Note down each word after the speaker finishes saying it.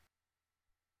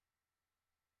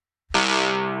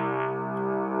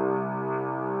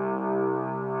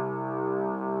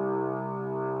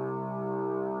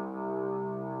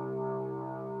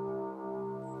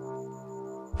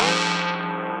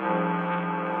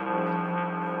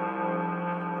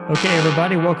Okay,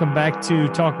 everybody, welcome back to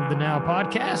Talk of the Now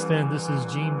podcast. And this is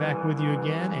Gene back with you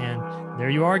again. And there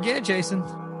you are again, Jason.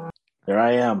 There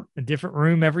I am. A different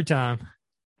room every time.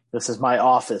 This is my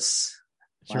office.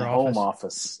 It's my your home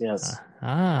office. Yes.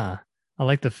 I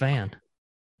like the fan.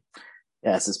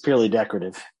 Yes, it's purely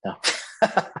decorative. No.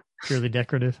 Purely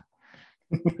decorative.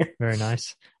 Very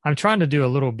nice. I'm trying to do a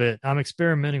little bit. I'm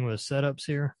experimenting with setups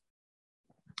here.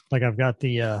 Like I've got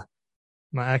the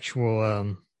my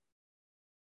actual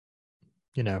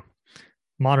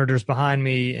monitors behind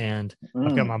me, and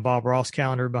I've got my Bob Ross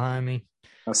calendar behind me.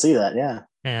 I see that, yeah.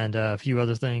 And a few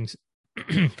other things.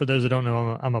 For those that don't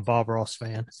know, I'm a Bob Ross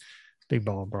fan. Big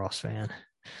Bob Ross fan.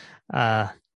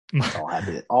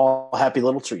 All happy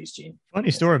little trees, Gene.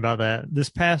 Funny story about that. This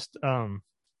past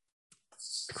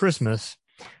Christmas,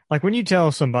 like when you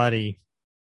tell somebody,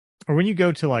 or when you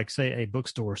go to like say a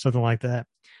bookstore or something like that,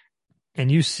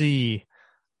 and you see,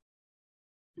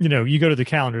 you go to the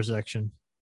calendar section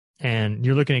and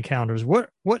you're looking at calendars.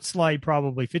 What's like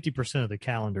probably 50% of the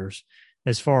calendars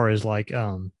as far as like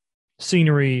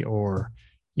scenery or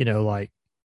like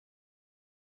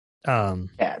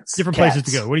different places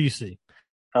to go? What do you see?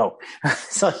 Oh,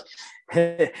 so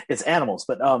it's animals,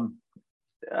 but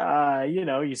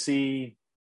you see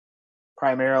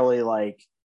primarily like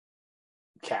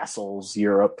castles,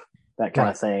 Europe, that kind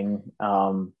of thing.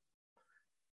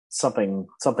 Something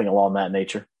along that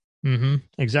nature. Mm-hmm.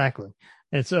 Exactly.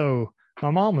 And so my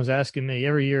mom was asking me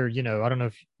every year, I don't know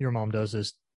if your mom does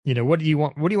this, what do you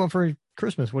want? What do you want for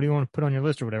Christmas? What do you want to put on your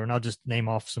list or whatever? And I'll just name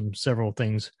off several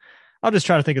things. I'll just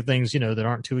try to think of things, that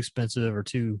aren't too expensive or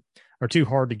too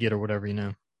hard to get or whatever,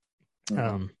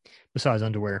 besides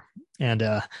underwear.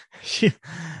 And she,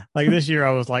 like this year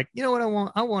I was like, you know what I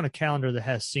want? I want a calendar that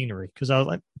has scenery, because I was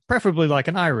like, preferably like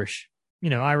an Irish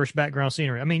background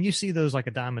scenery. I mean, you see those like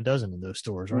a dime a dozen in those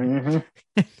stores, right?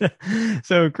 Mm-hmm.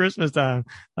 So Christmas time,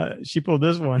 she pulled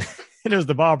this one. It was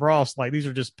the Bob Ross. Like, these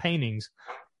are just paintings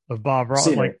of Bob Ross.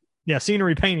 Scenery.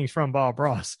 Scenery paintings from Bob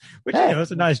Ross, which, it's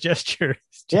a nice gesture.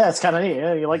 It's kind of neat.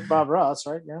 Yeah, you like Bob Ross,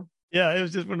 right? Yeah. Yeah, it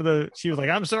was just one of she was like,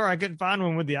 I'm sorry I couldn't find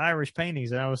one with the Irish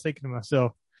paintings. And I was thinking to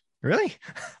myself, really?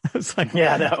 I was like,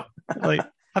 yeah, no. Like,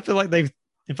 I feel like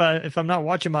if I'm not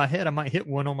watching my head, I might hit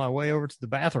one on my way over to the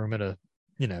bathroom at a,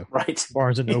 right,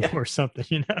 Barnes and Noble or something,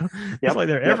 It's like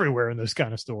they're everywhere in those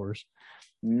kind of stores.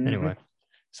 Mm-hmm. Anyway,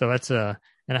 so that's, and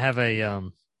I have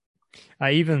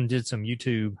I even did some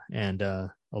YouTube and,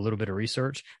 a little bit of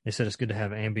research. They said it's good to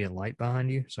have ambient light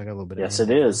behind you. So I got a little bit of it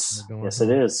is. Yes, it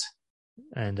is.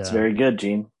 And it's very good,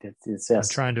 Gene. Yes. I'm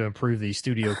trying to improve the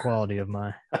studio quality of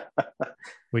my,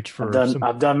 which for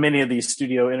I've done many of these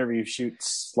studio interview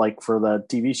shoots, like for the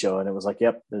TV show, and it was like,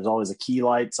 yep, there's always a key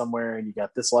light somewhere, and you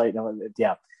got this light.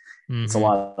 Yeah, it's a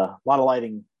lot of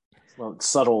lighting,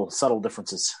 subtle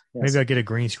differences. Yes. Maybe I'll get a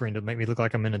green screen to make me look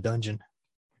like I'm in a dungeon.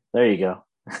 There you go.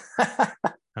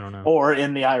 I don't know. Or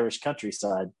in the Irish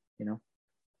countryside, There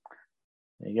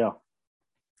you go.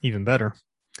 Even better.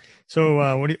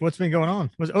 So what's been going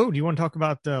on? Do you want to talk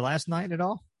about last night at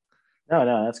all?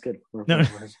 No, that's good.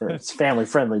 It's family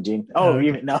friendly, Gene. Oh,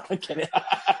 okay. No, I'm kidding.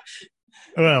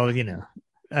 Well, I mean,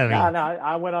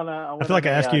 I went on a. I feel like I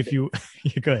asked you if you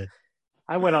go ahead.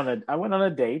 I went on a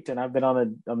date, and I've been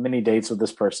on a many dates with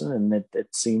this person, and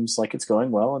it seems like it's going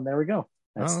well. And there we go.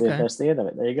 That's the end of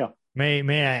it. There you go. May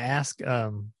I ask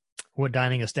what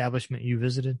dining establishment you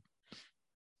visited?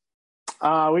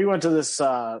 We went to this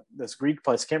Greek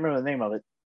place. I can't remember the name of it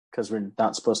because we're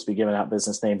not supposed to be giving out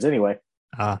business names anyway.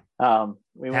 We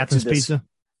went Athens to this, Pizza?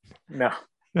 No,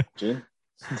 Gene.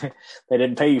 They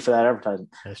didn't pay you for that advertising.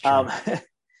 That's true.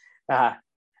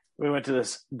 We went to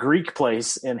this Greek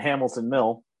place in Hamilton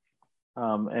Mill,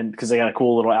 and because they got a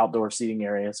cool little outdoor seating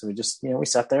area, so we just we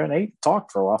sat there and ate,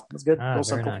 talked for a while. It was good. Very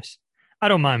simple. Nice. I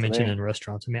don't mind mentioning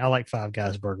restaurants. I mean, I like Five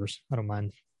Guys burgers. I don't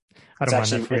mind.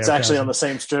 It's actually on the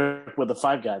same strip with the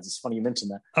Five Guys. It's funny you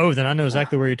mentioned that. Oh, then I know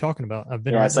exactly where you're talking about. I've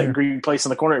been. Yeah, it's like a green place in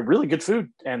the corner. Really good food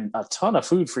and a ton of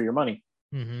food for your money.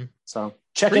 Mm-hmm. So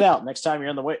check it out next time you're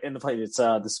in the place. It's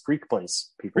this Greek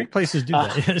place. People. Greek places do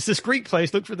that. It's this Greek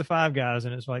place. Look for the Five Guys,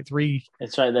 and it's like three.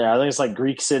 It's right there. I think it's like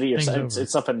Greek City or something.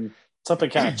 It's something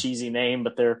kind of cheesy name,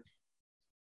 but they're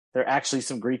actually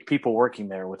some Greek people working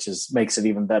there, which makes it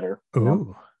even better.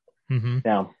 Ooh. Mm-hmm.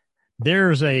 Yeah.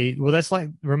 There's that's like,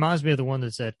 reminds me of the one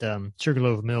that's at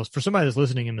Sugarloaf Mills. For somebody that's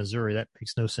listening in Missouri, that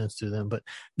makes no sense to them. But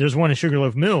there's one in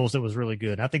Sugarloaf Mills that was really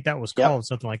good. I think that was called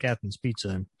something like Athens Pizza.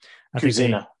 And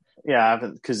Cuisina.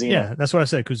 Cuisina. Yeah, that's what I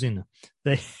said, Cuisina.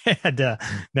 They had,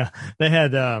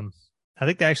 I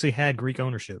think they actually had Greek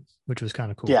ownership, which was kind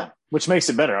of cool. Yeah, which makes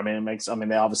it better. I mean,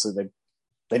 they obviously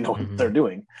they know what they're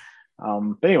doing.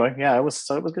 But anyway, yeah, it was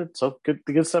good. So good,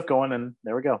 the good stuff going, and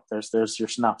there we go. There's your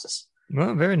synopsis.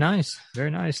 Well, very nice,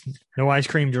 very nice. No ice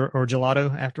cream or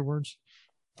gelato afterwards.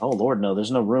 Oh Lord, no,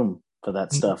 there's no room for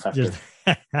that stuff after Just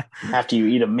after you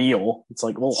eat a meal. It's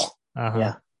like, oh,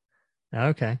 yeah.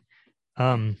 Okay.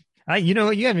 You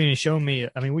haven't even shown me.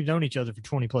 I mean, we've known each other for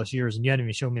 20 plus years, and you haven't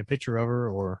even shown me a picture of her,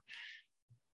 or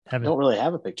haven't. Don't really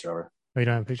have a picture of her. Oh, you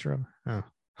don't have a picture of her?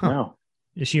 Oh, no.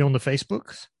 Is she on the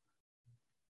Facebooks?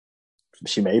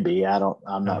 She may be. I'm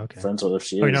not friends with her.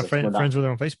 She is. You're not friends with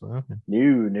her on Facebook? Okay.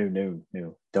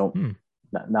 No. Don't.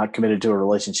 Not committed to a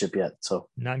relationship yet. So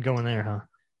not going there, huh?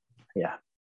 Yeah,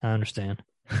 I understand.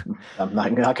 I'm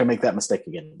not going to make that mistake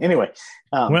again. Anyway,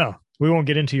 well, we won't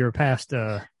get into your past.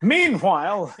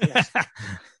 Meanwhile, yes.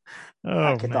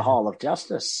 Back at the Hall of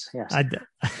Justice. Yes,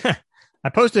 I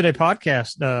posted a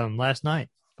podcast last night.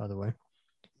 By the way,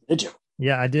 did you?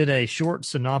 Yeah, I did a short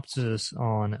synopsis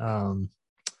on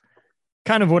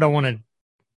kind of what I wanted,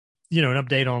 an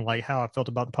update on like how I felt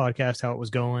about the podcast, how it was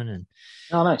going, and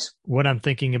nice. What I'm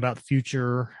thinking about the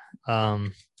future,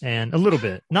 and a little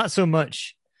bit, not so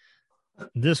much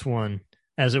this one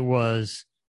as it was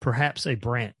perhaps a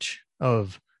branch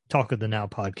of Talk of the Now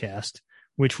podcast,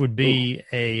 which would be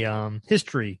a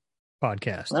history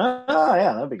podcast.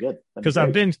 Yeah, that'd be good. Because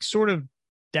I've been sort of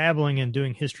dabbling in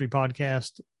doing history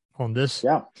podcast on this.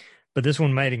 Yeah. But this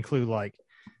one might include like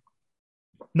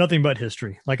nothing but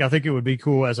history. Like I think it would be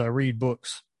cool as I read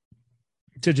books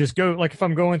to just go, like if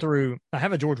I'm going through, I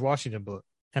have a George Washington book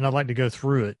and I'd like to go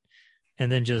through it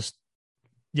and then just,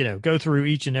 go through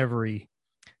each and every,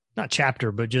 not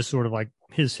chapter, but just sort of like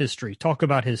his history, talk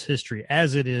about his history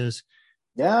as it is.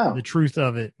 Yeah. The truth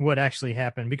of it, what actually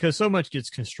happened, because so much gets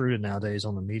construed nowadays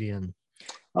on the media. And,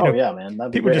 yeah, man.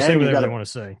 People just say whatever they want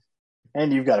to say.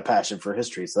 And you've got a passion for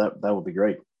history, so that would be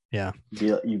great. Yeah.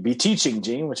 You'd be teaching,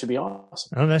 Gene, which would be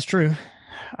awesome. Oh, that's true.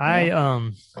 Yeah.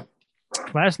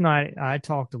 Last night I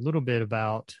talked a little bit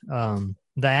about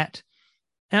that,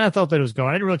 and I thought that it was going.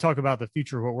 I didn't really talk about the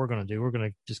future of what we're going to do. We're going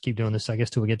to just keep doing this, I guess,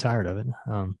 till we get tired of it.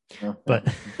 But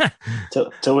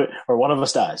till one of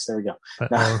us dies. There we go.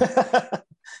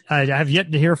 I have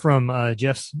yet to hear from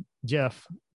Jeff.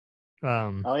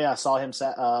 I saw him.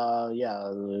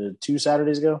 2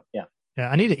 Saturdays ago. Yeah. Yeah,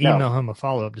 I need to email him a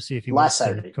follow up to see if he last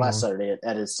Saturday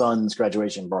at his son's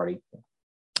graduation party.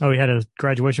 Oh, he had a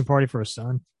graduation party for his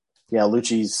son. Yeah,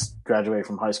 Lucci's graduated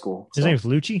from high school. His name's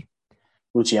Lucci?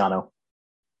 Luciano.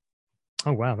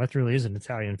 Oh, wow. That really is an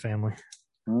Italian family.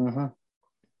 Mm-hmm.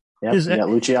 Yep, you got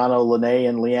Luciano, Lene,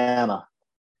 and Leanna.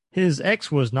 His ex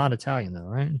was not Italian, though,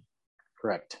 right?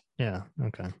 Correct. Yeah,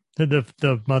 okay.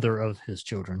 The mother of his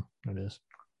children, that is.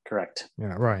 Correct.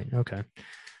 Yeah, right. Okay.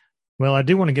 Well, I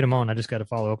do want to get him on. I just got to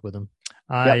follow up with him.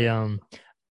 I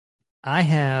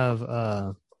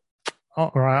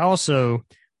also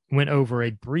went over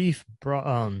a brief,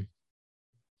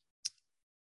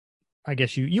 I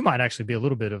guess you might actually be a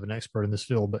little bit of an expert in this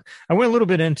field, but I went a little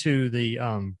bit into the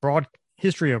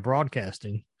history of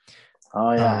broadcasting.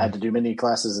 Oh yeah, I had to do many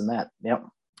classes in that. Yep.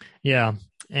 Yeah,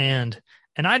 and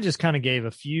I just kind of gave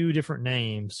a few different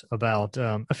names about.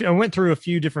 I went through a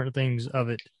few different things of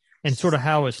it and sort of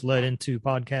how it's led into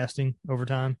podcasting over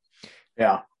time.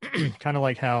 Yeah, kind of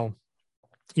like how,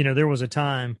 there was a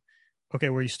time,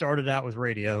 where you started out with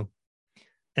radio,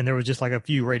 and there was just like a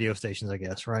few radio stations, I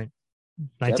guess, right?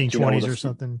 1920s or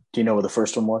something. Do you know where the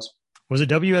first one was? Was it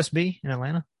WSB in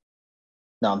Atlanta?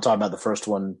 No, I'm talking about the first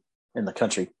one in the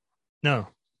country. No,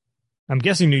 I'm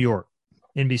guessing New York,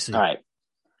 NBC. All right.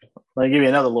 Let me give you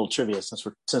another little trivia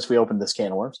since we opened this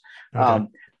can of worms. Okay. A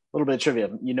little bit of trivia.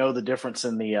 You know the difference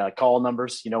in the call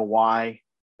numbers? You know why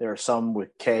there are some with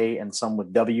K and some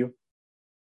with W?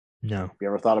 No. Have you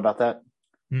ever thought about that?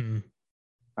 Mm-mm.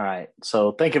 All right.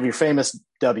 So think of your famous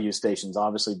W stations.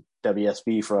 Obviously,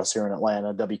 WSB for us here in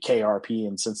Atlanta, WKRP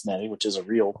in Cincinnati, which is a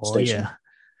real station.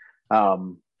 Yeah.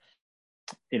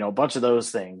 A bunch of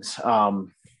those things.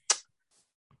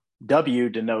 W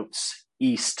denotes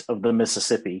east of the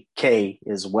Mississippi. K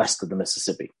is west of the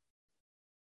Mississippi.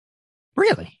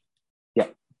 Really? Yeah.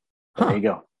 There you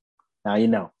go. Now you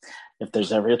know if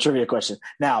there's ever a trivia question.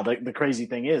 Now, the crazy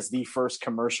thing is the first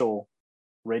commercial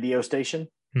radio station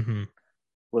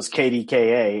was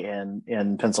KDKA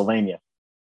in Pennsylvania.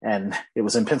 And it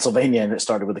was in Pennsylvania and it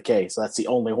started with a K. So that's the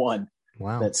only one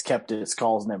that's kept its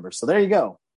calls numbers. So there you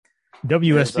go.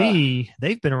 WSB,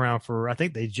 they've been around for, I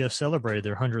think they just celebrated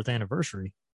their 100th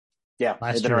anniversary. Yeah.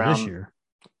 Last year or this year.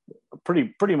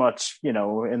 Pretty much, in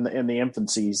the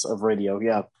infancies of radio.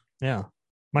 Yeah. Yeah.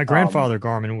 My grandfather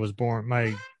Garmin was born,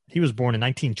 he was born in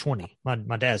 1920,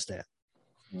 my dad's dad.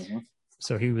 Mm-hmm.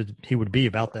 So he would be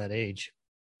about that age.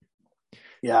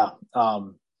 Yeah.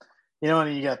 And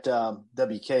you got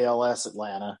WKLS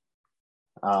Atlanta,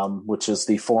 which is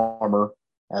the former,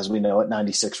 as we know it,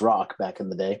 96 Rock back in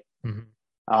the day.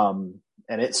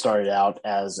 And it started out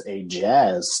as a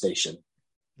jazz station.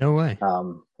 No way.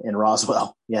 In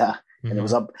Roswell. Yeah. And it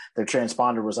was up, their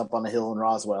transponder was up on the hill in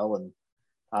Roswell. And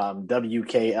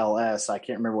WKLS, I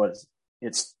can't remember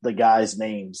it's the guys'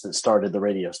 names that started the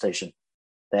radio station.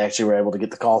 They actually were able to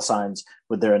get the call signs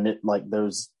with their, like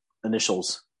those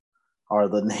initials are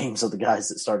the names of the guys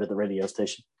that started the radio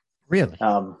station. Really?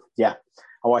 Yeah.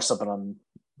 I watched something on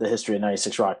the history of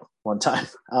 96 Rock one time.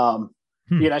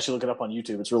 You can actually look it up on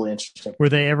YouTube. It's really interesting. Were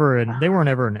they ever they weren't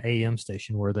ever an AM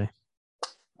station, were they?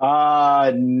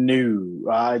 No.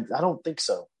 I don't think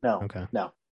so. No. Okay.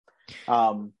 No.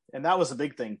 And that was a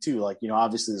big thing too. Like,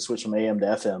 obviously the switch from AM to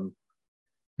FM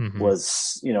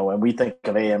was, and we think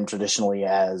of AM traditionally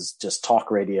as just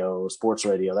talk radio, sports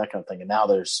radio, that kind of thing. And now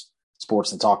there's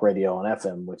sports and talk radio on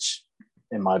FM, which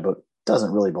in my book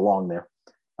doesn't really belong there.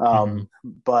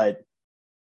 But,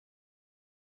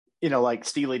 like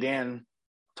Steely Dan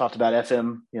talked about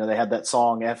FM, they had that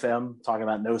song FM talking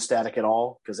about no static at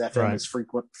all, because FM is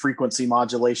frequency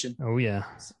modulation. Oh yeah.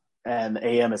 And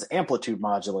AM is amplitude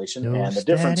modulation. No and the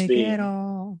difference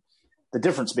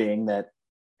being that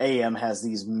AM has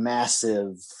these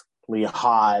massively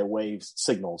high wave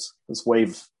signals. This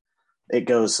wave, it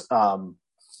goes,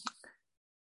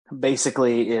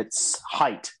 basically it's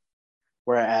height,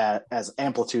 whereas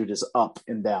amplitude is up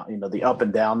and down, the up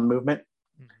and down movement.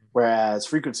 Whereas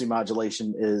frequency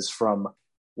modulation is from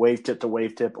wave tip to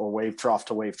wave tip or wave trough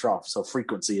to wave trough. So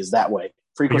frequency is that way.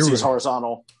 Frequency is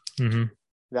horizontal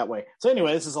that way. So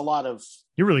anyway, this is a lot of...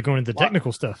 You're really going into the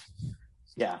technical stuff.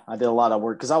 Yeah, I did a lot of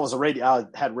work because I was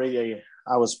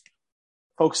I was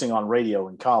focusing on radio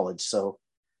in college. So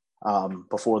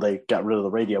before they got rid of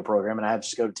the radio program and I had to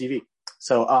just go to TV.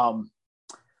 So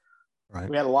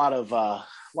we had a lot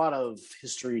of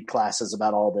history classes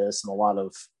about all this and a lot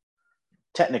of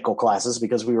technical classes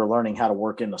because we were learning how to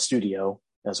work in the studio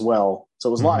as well. So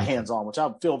it was a lot of hands-on, which I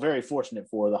feel very fortunate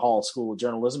for. The Hall School of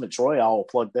Journalism at Troy, I'll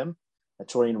plug them at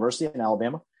Troy University in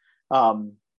Alabama.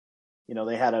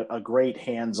 They had a great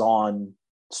hands-on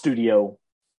studio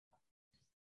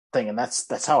thing, and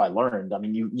that's how I learned. I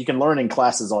mean, you can learn in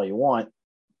classes all you want,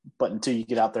 but until you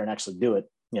get out there and actually do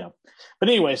it, But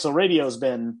anyway, so radio has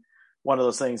been one of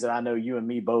those things that I know you and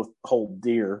me both hold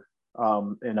dear.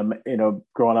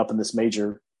 Growing up in this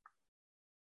major,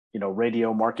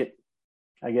 radio market,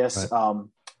 I guess, that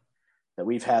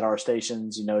we've had our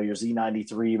stations, your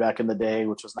Z93 back in the day,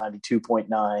 which was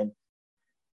 92.9,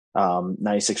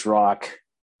 96 Rock,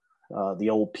 the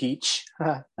old Peach,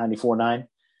 94.9,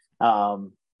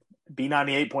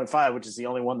 B98.5, which is the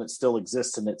only one that still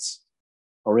exists in its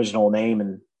original name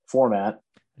and format.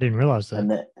 I didn't realize that.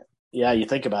 And you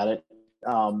think about it.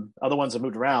 Other ones have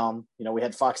moved around. We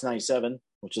had Fox 97,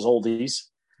 which is oldies.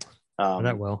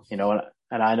 That well.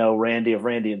 And I know Randy of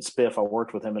Randy and Spiff. I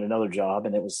worked with him in another job,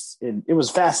 and it was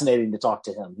fascinating to talk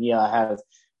to him. He had an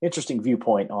interesting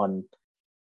viewpoint on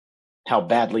how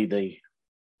badly the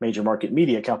major market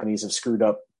media companies have screwed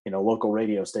up, local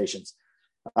radio stations,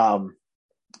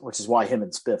 which is why him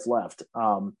and Spiff left.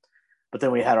 But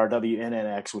then we had our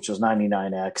WNNX, which was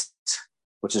 99X.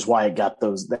 Which is why it got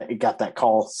that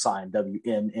call sign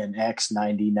WNNX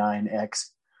 99X,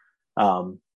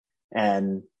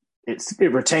 and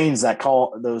it retains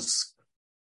those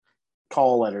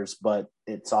call letters, but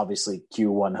it's obviously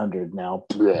Q100 now.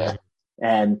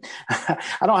 And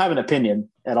I don't have an opinion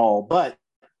at all, but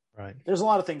there's a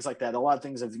lot of things like that. A lot of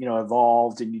things have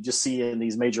evolved, and you just see in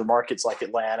these major markets like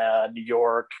Atlanta, New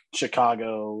York,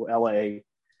 Chicago, LA.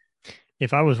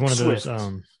 If I was one of those.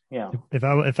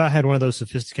 If I had one of those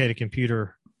sophisticated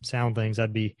computer sound things,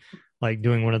 I'd be like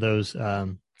doing one of those,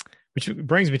 which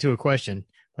brings me to a question.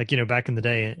 Like, back in the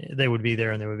day, they would be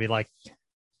there and they would be like,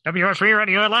 WSB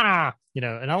Radio Atlanta,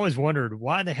 and I always wondered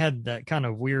why they had that kind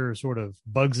of weird sort of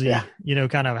Bugsy,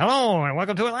 kind of, hello and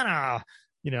welcome to Atlanta.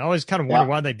 I always kind of wondered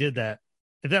why they did that.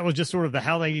 If that was just sort of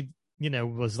how they,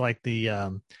 was like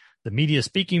the media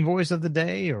speaking voice of the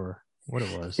day or what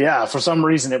it was. Yeah, for some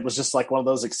reason it was just like one of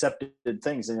those accepted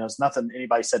things. And it's nothing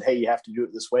anybody said, hey, you have to do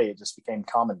it this way. It just became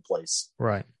commonplace.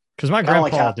 Right. Because my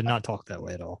grandpa did not talk that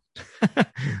way at all.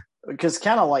 Because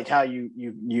kind of like how you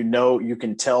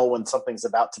can tell when something's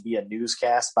about to be a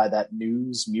newscast by that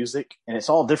news music. And it's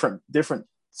all different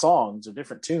songs or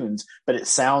different tunes, but it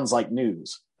sounds like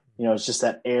news. It's just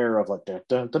that air of like,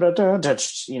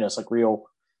 it's like real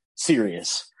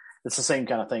serious. It's the same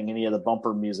kind of thing. Any of the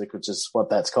bumper music, which is what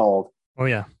that's called. Oh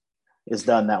yeah, is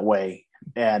done that way.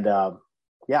 And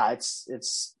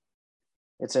it's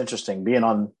it's interesting being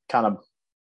on kind of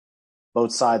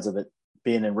both sides of it,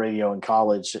 being in radio in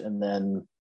college, and then,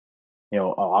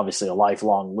 obviously a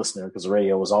lifelong listener because the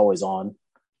radio was always on.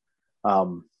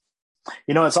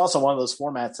 It's also one of those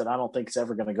formats that I don't think is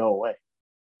ever going to go away.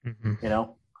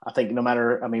 Mm-hmm. I think no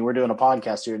matter, we're doing a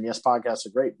podcast here, and yes, podcasts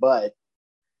are great, but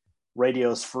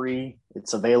radio is free.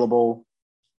 It's available.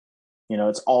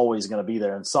 It's always going to be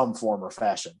there in some form or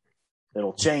fashion.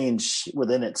 It'll change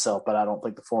within itself, but I don't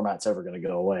think the format's ever going to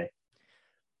go away.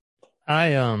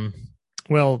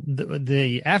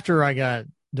 After I got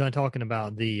done talking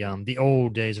about the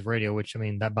old days of radio, which,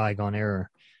 that bygone era,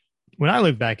 when I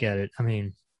look back at it,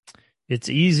 it's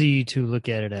easy to look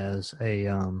at it as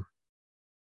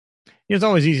it's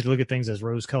always easy to look at things as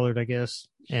rose colored, I guess.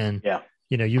 And,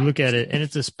 you look at it and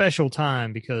it's a special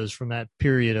time because from that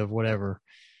period of whatever,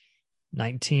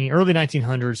 early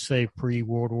 1900s, say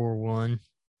pre-World War I,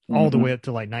 all the way up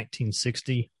to like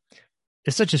 1960.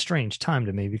 It's such a strange time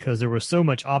to me because there was so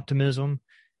much optimism,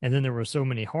 and then there were so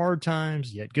many hard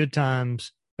times, yet good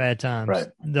times, bad times. Right.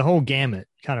 The whole gamut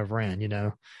kind of ran,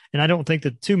 and I don't think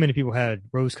that too many people had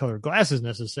rose-colored glasses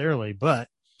necessarily, but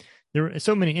there were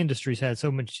so many industries had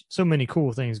so many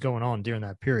cool things going on during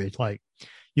that period. Like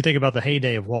you think about the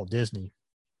heyday of Walt Disney,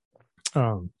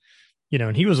 and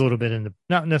he was a little bit into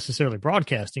not necessarily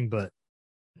broadcasting, but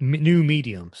new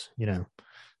mediums,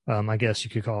 I guess you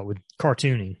could call it with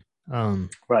cartooning.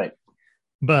 Right.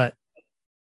 But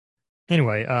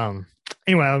anyway, I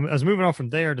was moving on from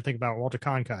there to think about Walter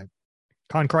Cronkite.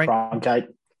 Cronkite.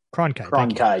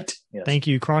 Yes. Thank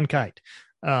you, Cronkite.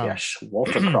 Yes,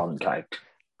 Walter Cronkite.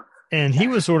 And he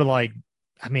was sort of like,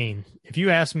 if you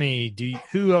ask me,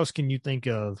 who else can you think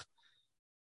of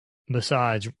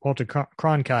besides Walter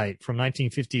Cronkite from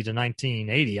 1950 to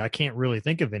 1980? I can't really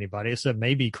think of anybody except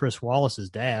maybe Chris Wallace's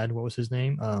dad. What was his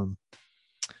name?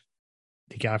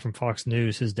 The guy from Fox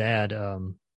News, his dad.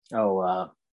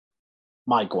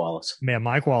 Mike Wallace. Yeah,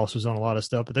 Mike Wallace was on a lot of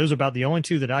stuff, but those are about the only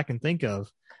two that I can think of.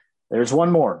 There's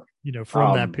one more.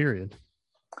 From that period.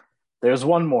 There's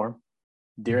one more.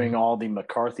 During all the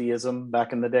McCarthyism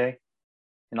back in the day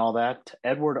and all that,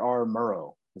 Edward R.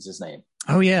 Murrow is his name.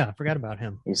 Oh, yeah. I forgot about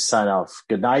him. He's signed off.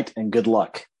 Good night and good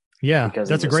luck. Yeah,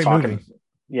 that's a great movie.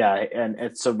 Yeah, and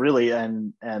it's a really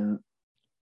and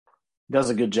does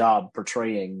a good job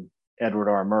portraying Edward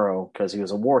R. Murrow because he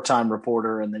was a wartime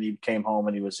reporter, and then he came home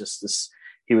and he was just this.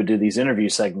 He would do these interview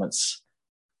segments,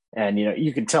 and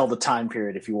you could tell the time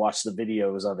period if you watch the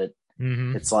videos of it.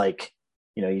 Mm-hmm. It's like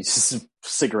you just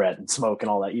cigarette and smoke and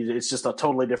all that. It's just a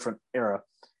totally different era.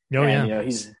 Oh, and, yeah.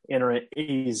 He's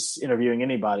interviewing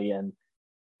anybody, and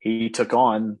he took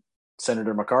on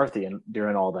Senator McCarthy and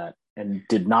during all that and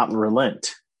did not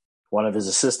relent. One of his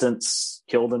assistants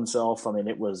killed himself.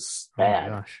 It was bad.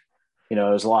 Oh, gosh.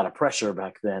 There was a lot of pressure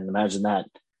back then. Imagine that.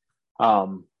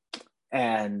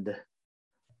 And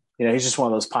he's just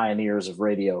one of those pioneers of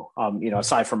radio.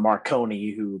 Aside from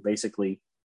Marconi, who basically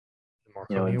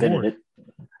invented it.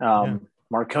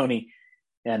 Marconi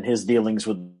and his dealings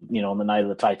with, on the night of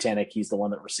the Titanic, he's the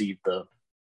one that received the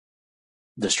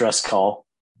distress call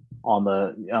on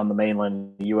the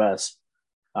mainland U.S.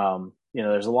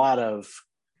 There's a lot of,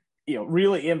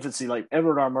 really infancy, like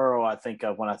Edward R. Murrow, I think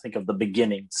of when I think of the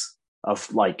beginnings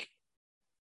of like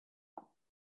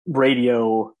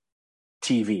radio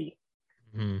TV.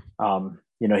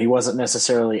 Mm-hmm. He wasn't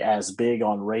necessarily as big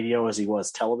on radio as he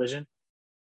was television.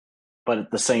 But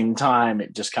at the same time,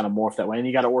 it just kind of morphed that way. And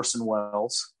you got Orson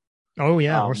Welles. Oh,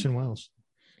 yeah, Orson Welles.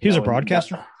 He was a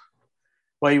broadcaster?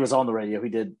 He was on the radio. He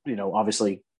did,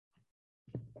 obviously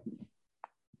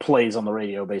plays on the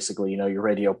radio, basically, your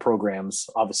radio programs.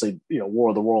 Obviously, War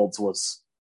of the Worlds was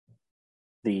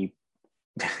the,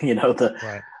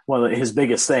 right. one of his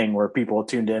biggest thing where people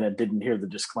tuned in and didn't hear the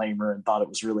disclaimer and thought it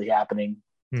was really happening.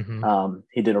 Mm-hmm.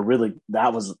 He did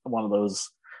that was one of those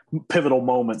pivotal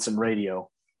moments in radio.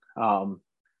 And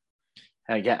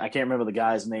again, I can't remember the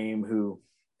guy's name who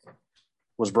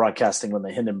was broadcasting when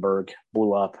the Hindenburg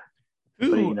blew up.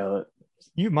 Ooh, but,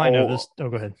 you might know this. Oh,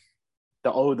 go ahead.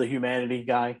 The Humanity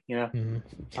guy,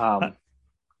 Mm-hmm.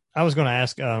 I was going to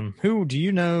ask, who do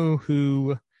you know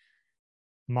who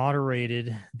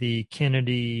moderated the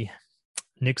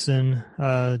Kennedy-Nixon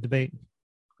debate?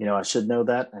 I should know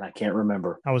that, and I can't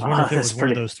remember. I was wondering if it was one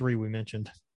of those three we mentioned.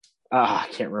 I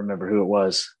can't remember who it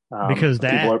was. Because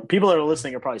people that are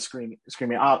listening are probably screaming.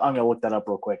 I'm going to look that up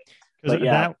real quick.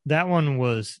 Because that one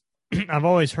was, I've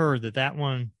always heard that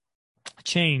one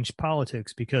changed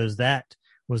politics because that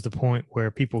was the point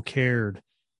where people cared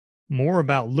more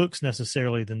about looks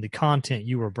necessarily than the content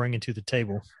you were bringing to the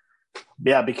table.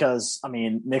 Yeah, because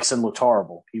Nixon looked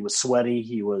horrible. He was sweaty.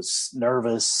 He was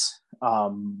nervous.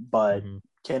 but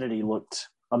Kennedy looked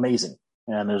amazing.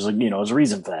 And there's a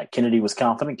reason for that. Kennedy was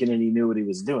confident. Kennedy knew what he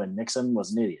was doing. Nixon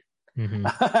was an idiot.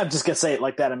 I'm just going to say it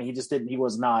like that. I mean, he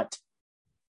was not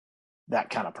that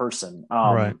kind of person.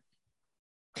 Right.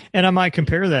 And I might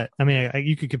compare that. I mean,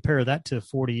 you could compare that to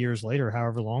 40 years later,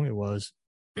 however long it was,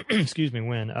 excuse me,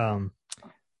 when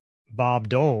Bob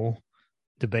Dole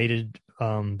debated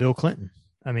Bill Clinton.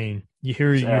 I mean,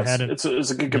 it's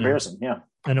a good comparison.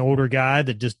 An older guy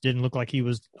that just didn't look like he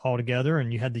was all together,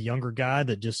 and you had the younger guy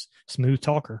that just smooth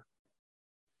talker.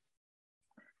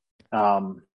 Let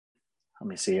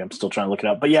me see. I'm still trying to look it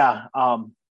up, but yeah. I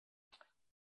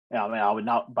mean, I would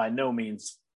not by no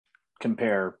means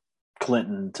compare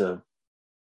Clinton to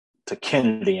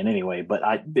Kennedy in any way, but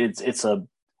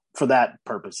for that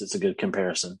purpose, it's a good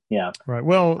comparison. Yeah. Right.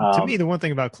 Well, to me, the one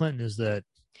thing about Clinton is that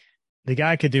the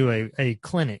guy could do a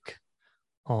clinic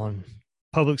on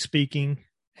public speaking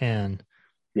and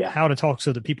how to talk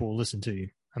so that people will listen to you.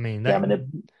 I mean,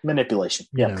 manipulation.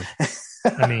 Yeah.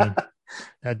 I mean,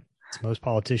 that's most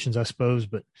politicians, I suppose,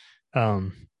 but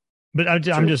I'm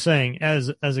just saying,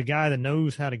 as a guy that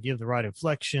knows how to give the right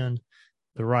inflection,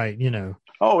 the right,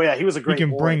 Oh yeah, he was a great. He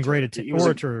can bring orator. great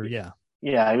orator.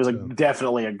 Yeah, he was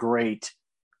definitely a great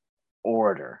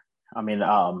orator. I mean,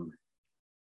 I'm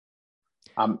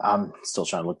still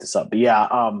trying to look this up, but yeah.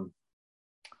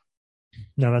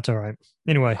 No, that's all right.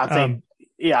 Anyway,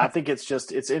 I think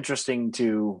it's interesting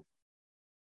to.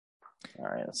 All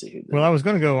right, let's see. Well, I was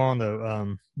going to go on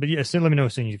though, but yeah, let me know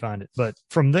as soon as you find it. But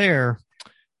from there,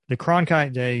 the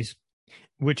Cronkite days,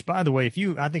 which by the way,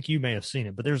 I think you may have seen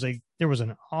it, but there was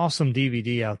an awesome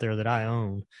DVD out there that I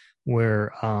own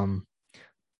where,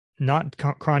 not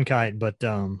Cronkite, but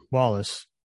Wallace,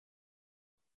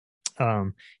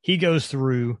 he goes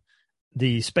through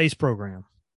the space program.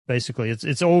 Basically,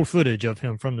 it's old footage of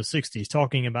him from the 60s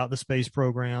talking about the space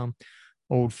program,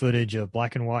 old footage of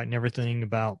black and white and everything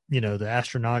about, the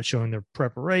astronauts showing their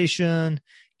preparation,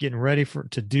 getting ready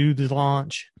to do the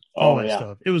launch, all that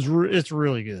stuff. It's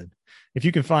really good. If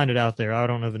you can find it out there, I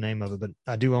don't know the name of it, but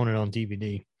I do own it on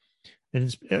DVD.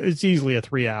 And it's easily a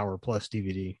 3-hour plus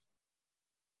DVD,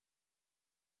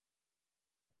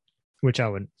 which I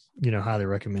would, highly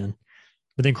recommend.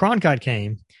 But then Cronkite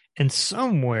came, and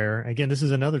somewhere, again, this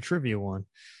is another trivia one.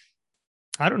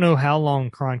 I don't know how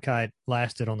long Cronkite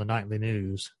lasted on the nightly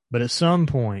news, but at some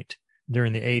point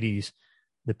during the 80s,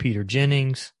 the Peter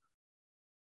Jennings,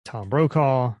 Tom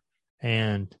Brokaw,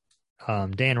 and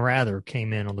Dan Rather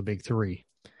came in on the big three.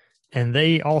 And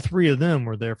all three of them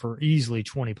were there for easily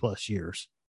 20 plus years.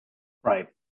 Right.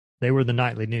 They were the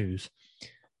nightly news.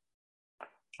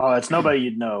 Oh, it's nobody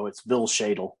you'd know. It's Bill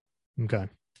Shadle. Okay.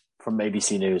 From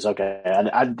ABC News. Okay.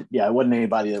 It wasn't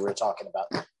anybody that we're talking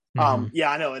about.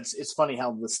 I know it's funny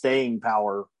how the staying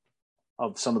power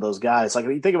of some of those guys, like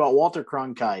if you think about Walter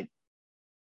Cronkite,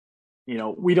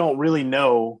 we don't really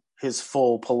know his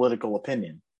full political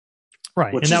opinion.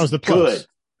 Right. And that was the plus. Good.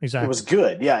 Exactly. It was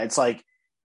good. Yeah. It's like,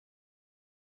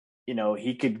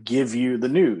 he could give you the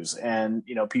news and,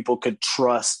 people could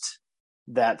trust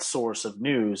that source of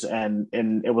news. And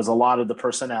it was a lot of the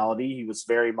personality. He was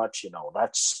very much,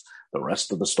 that's the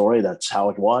rest of the story. That's how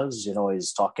it was.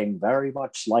 He's talking very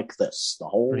much like this the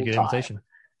whole Pretty good time. Imitation.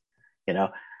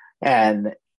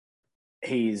 And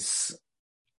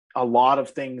a lot of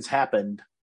things happened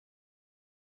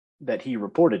that he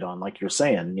reported on, like you're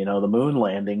saying. The moon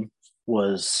landing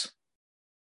was,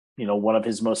 one of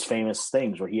his most famous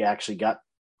things where he actually got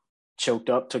choked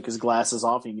up, took his glasses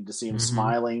off, and you get to see him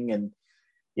smiling. And,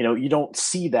 you don't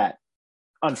see that,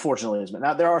 unfortunately.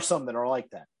 Now, there are some that are like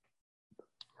that.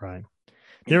 Right.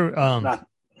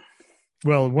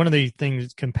 Well, one of the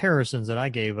comparisons that I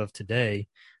gave of today,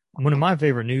 one of my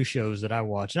favorite news shows that I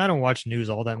watch, and I don't watch news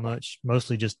all that much,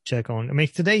 mostly just check on. I mean,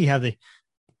 today you have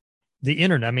the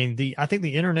internet. I mean, I think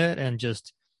the internet and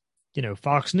just,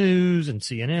 Fox News and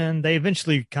CNN, they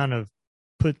eventually kind of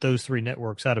put those three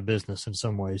networks out of business in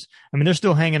some ways. I mean, they're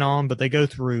still hanging on, but they go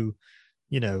through,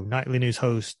 nightly news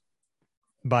hosts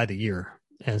by the year.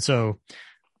 And so,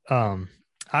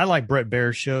 I like Bret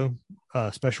Baier's show,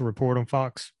 Special Report on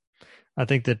Fox. I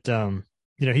think that,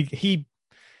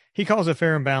 he calls it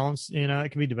fair and balanced.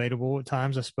 It can be debatable at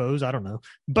times, I suppose. I don't know.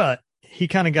 But he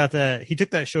kind of got that. He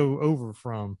took that show over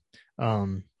from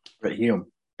Brit Hume.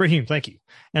 Brit Hume, thank you.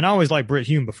 And I always liked Brit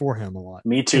Hume before him a lot.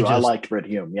 Me too. I liked Brit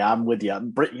Hume. Yeah, I'm with you.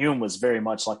 Brit Hume was very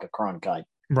much like a Cronkite.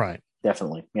 Right.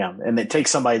 Definitely. Yeah. And it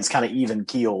takes somebody that's kind of even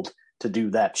keeled to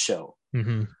do that show.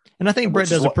 Mm-hmm. And I think Bret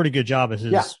does a pretty good job as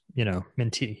his,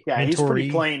 mentee. Yeah, he's pretty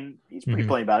plain. He's pretty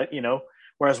plain about it,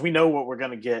 Whereas we know what we're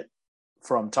going to get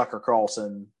from Tucker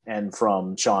Carlson and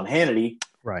from Sean Hannity.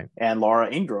 right, and Laura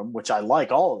Ingraham, which I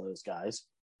like all of those guys.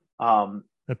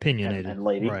 Opinionated and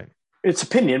lady, right? It's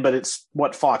opinion, but it's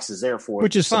what Fox is there for,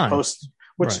 Which is fine.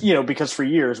 Which because for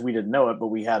years we didn't know it, but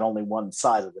we had only one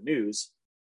side of the news,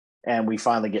 and we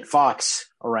finally get Fox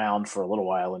around for a little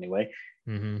while anyway.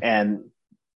 Mm-hmm. And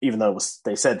even though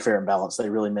they said fair and balanced, they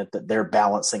really meant that they're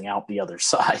balancing out the other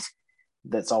side.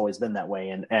 That's always been that way.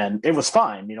 And it was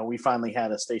fine. We finally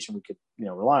had a station we could,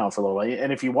 rely on for a little while.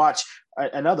 And if you watch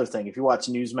another thing, if you watch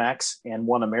Newsmax and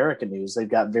One American News, they've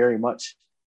got very much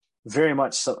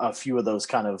a few of those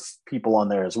kind of people on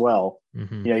there as well.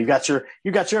 Mm-hmm. You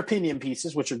got your opinion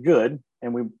pieces, which are good.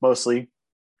 And we mostly,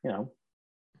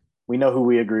 we know who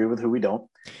we agree with, who we don't.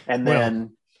 And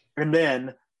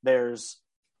then there's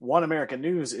One American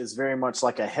News is very much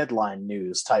like a headline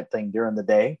news type thing during the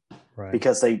day, right?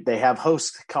 Because they have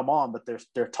hosts come on, but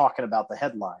they're talking about the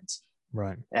headlines,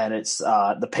 right? And it's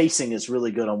the pacing is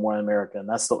really good on One American.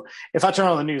 If I turn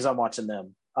on the news, I'm watching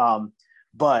them.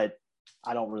 But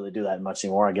I don't really do that much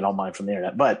anymore. I get all mine from the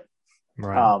internet, but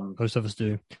most of us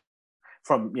do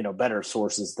from better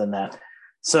sources than that.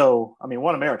 So I mean,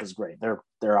 One America's great.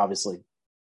 They're obviously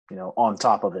on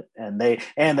top of it. And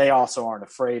they also aren't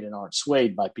afraid and aren't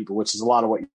swayed by people, which is a lot of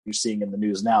what you're seeing in the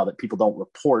news now, that people don't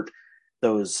report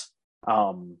those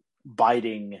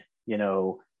biting,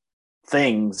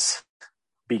 things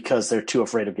because they're too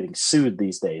afraid of getting sued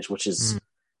these days, which is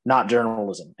not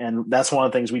journalism. And that's one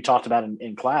of the things we talked about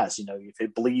in class. If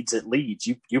it bleeds, it leads.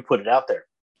 You put it out there.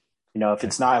 If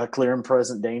it's not a clear and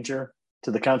present danger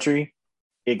to the country,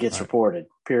 it gets reported,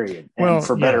 period. And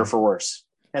for better or for worse.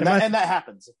 And that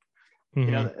happens.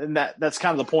 Mm-hmm. And that's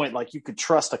kind of the point. Like, you could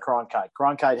trust a Cronkite.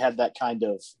 Cronkite had that kind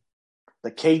of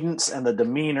the cadence and the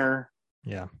demeanor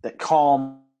that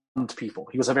calmed people.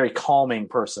 He was a very calming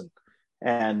person.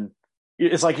 And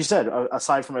it's like you said,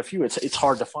 aside from a few, it's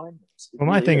hard to find those. Well,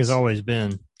 my thing has always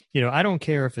been, I don't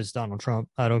care if it's Donald Trump.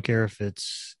 I don't care if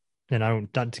it's, and I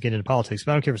don't, not to get into politics,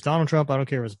 but I don't care if it's Donald Trump. I don't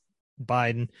care if it's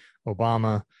Biden,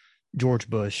 Obama, George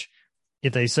Bush.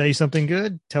 If they say something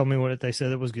good, tell me what they said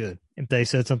that was good. If they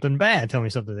said something bad, tell me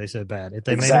something they said bad. If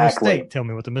they made a mistake, tell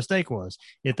me what the mistake was.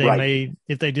 If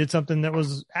they did something that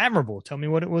was admirable, tell me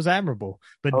what it was admirable.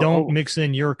 But don't mix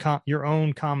in your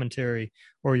own commentary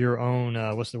or your own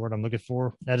what's the word I'm looking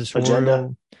for?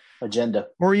 Editorial agenda,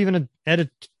 or even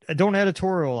don't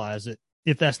editorialize it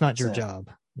if that's not your job.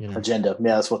 Agenda,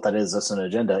 yeah, that's what that is. That's an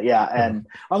agenda, yeah. And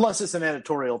unless it's an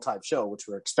editorial type show, which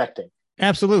we're expecting.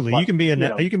 Absolutely. You can be a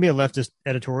leftist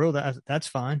editorial. That's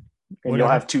fine. And you'll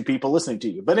have two people listening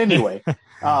to you. But anyway,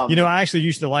 I actually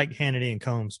used to like Hannity and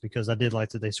Combs because I did like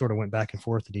that they sort of went back and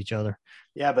forth at each other.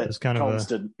 Yeah, but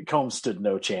Combs stood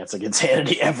no chance against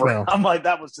Hannity ever. Well, I'm like,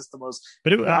 that was just the most.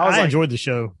 But I enjoyed the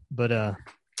show. But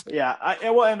yeah,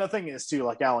 and the thing is too,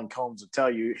 like Alan Combs would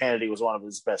tell you, Hannity was one of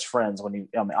his best friends when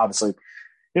obviously,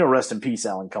 rest in peace,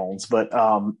 Alan Combs. But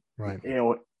right,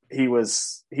 he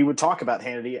would talk about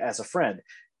Hannity as a friend,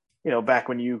 back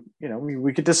when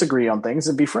we could disagree on things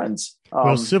and be friends.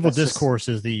 Civil discourse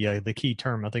is the key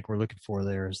term I think we're looking for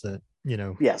there, is that,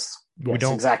 yes, we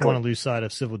don't want to lose sight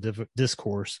of civil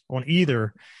discourse on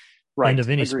either end of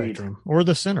any spectrum, or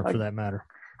the center for that matter.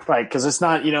 Right. Cause it's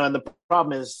not, and the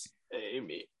problem is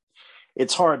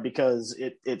it's hard because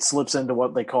it slips into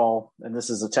what they call, and this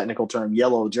is a technical term,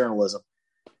 yellow journalism,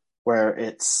 where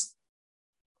it's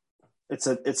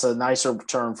a nicer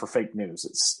term for fake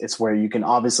news. It's where you can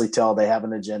obviously tell they have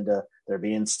an agenda. They're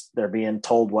being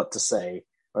told what to say,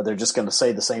 or they're just going to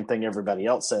say the same thing everybody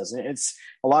else says. And it's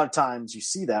a lot of times you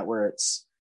see that where it's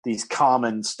these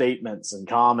common statements and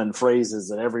common phrases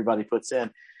that everybody puts in.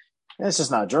 And it's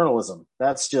just not journalism.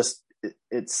 That's just,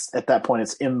 it's at that point,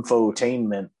 it's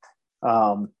infotainment.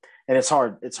 And it's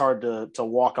hard to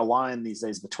walk a line these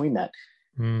days between that.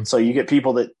 So you get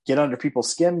people that get under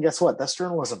people's skin. Guess what? That's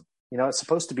journalism. It's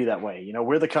supposed to be that way.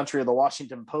 We're the country of the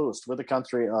Washington Post. We're the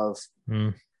country of,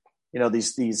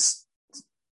 these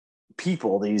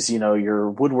people, these, your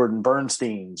Woodward and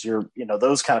Bernsteins,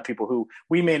 those kind of people who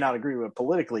we may not agree with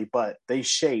politically, but they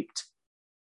shaped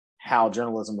how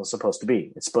journalism was supposed to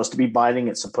be. It's supposed to be biting.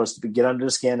 It's supposed to be get under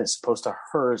the skin. It's supposed to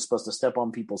hurt. It's supposed to step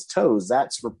on people's toes.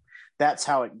 That's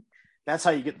how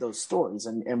you get those stories.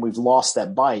 And we've lost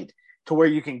that bite to where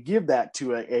you can give that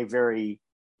to a very,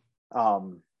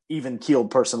 even-keeled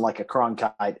person like a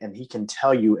Cronkite, and he can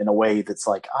tell you in a way that's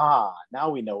like, now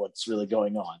we know what's really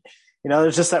going on.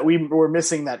 There's just that we're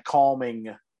missing that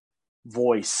calming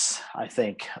voice, I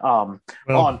think, on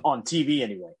TV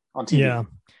anyway. On TV. Yeah.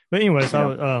 But anyways,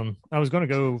 I was going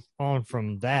to go on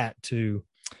from that to,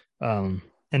 and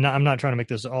I'm not trying to make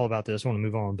this all about this. I want to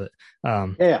move on, but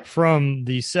from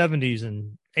the 70s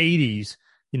and 80s,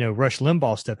 Rush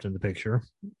Limbaugh stepped in the picture.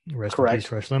 Rest in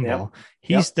peace, Rush Limbaugh. Yep.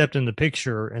 He stepped in the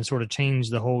picture and sort of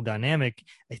changed the whole dynamic.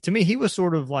 To me, he was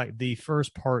sort of like the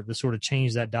first part to sort of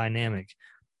change that dynamic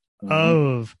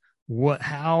of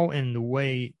how and the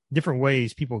way, different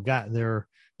ways people got their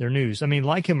news. I mean,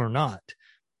 like him or not,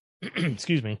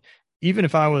 excuse me, even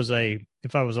if I was a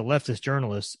leftist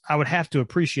journalist, I would have to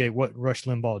appreciate what Rush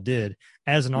Limbaugh did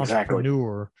as an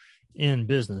entrepreneur in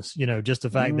business. Just the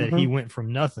fact that he went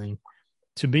from nothing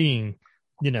to being,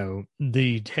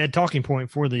 the head talking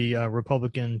point for the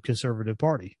Republican Conservative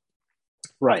Party.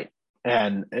 Right.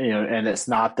 And, and it's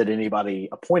not that anybody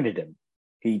appointed him.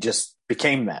 He just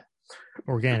became that.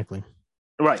 Organically.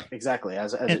 Right. Exactly.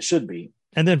 As it should be.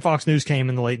 And then Fox News came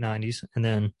in the late 90s. And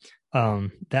then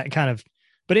that kind of,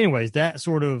 but anyways, that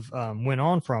sort of went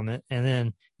on from it. And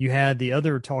then you had the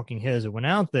other talking heads that went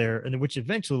out there, and which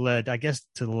eventually led, I guess,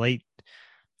 to the late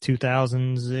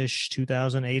 2000s-ish,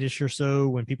 2008-ish or so,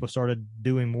 when people started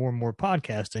doing more and more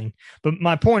podcasting. But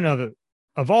my point of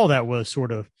all that was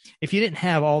sort of, if you didn't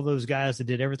have all those guys that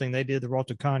did everything they did, the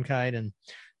Walter Cronkite and,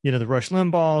 the Rush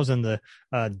Limbaughs and the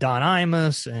Don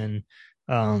Imus and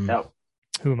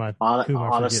who am I?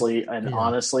 Honestly,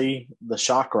 the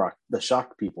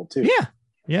shock people too.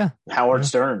 Yeah. Howard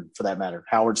Stern, for that matter.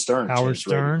 Howard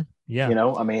Stern. Yeah.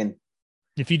 I mean,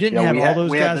 if you didn't have all those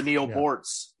guys, we had the Neil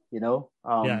Bortz.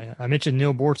 I mentioned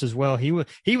Neil Bortz as well. He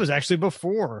was actually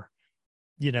before,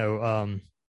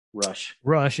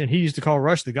 Rush, and he used to call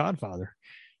Rush the Godfather.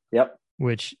 Yep.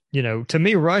 Which, to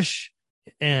me, Rush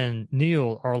and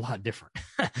Neil are a lot different.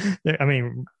 I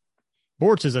mean,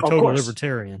 Bortz is a total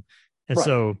libertarian, and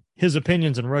so his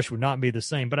opinions and Rush would not be the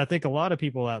same. But I think a lot of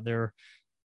people out there,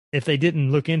 if they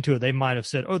didn't look into it, they might have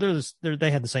said, "Oh,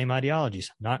 they had the same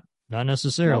ideologies." Not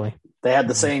necessarily. No, they had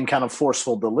the same kind of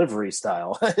forceful delivery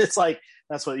style. It's like,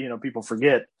 that's what, people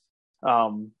forget,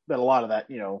 that a lot of that,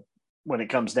 when it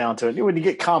comes down to it, when you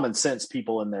get common sense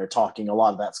people in there talking, a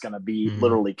lot of that's going to be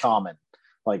literally common.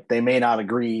 Like, they may not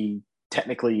agree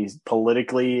technically,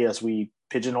 politically, as we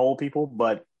pigeonhole people,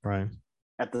 but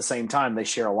at the same time, they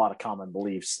share a lot of common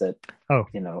beliefs that, So.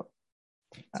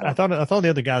 I thought the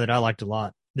other guy that I liked a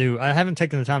lot, I haven't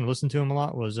taken the time to listen to him a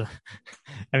lot, was,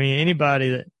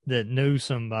 anybody that knows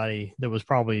somebody that was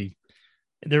probably,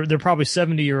 they're probably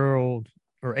 70-year-old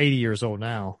or 80 years old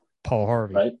now, Paul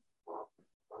Harvey. Right.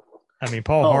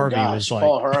 Paul Harvey was like...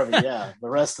 Paul Harvey, yeah. The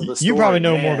rest of the story. You probably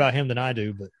know more about him than I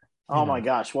do, but... Oh, my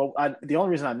gosh. Well, the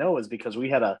only reason I know is because we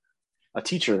had a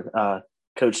teacher,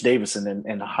 Coach Davison,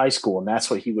 in high school, and that's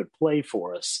what he would play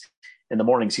for us. In the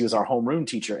mornings, he was our homeroom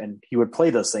teacher, and he would play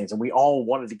those things, and we all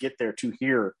wanted to get there to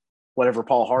hear whatever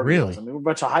Paul Harvey was. We're a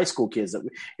bunch of high school kids that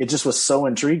it just was so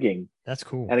intriguing. That's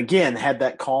cool. And again, had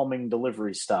that calming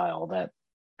delivery style that.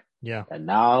 Yeah. And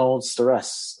now it's the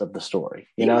rest of the story.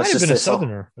 He might have been a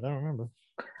Southerner, but I don't remember.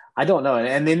 I don't know.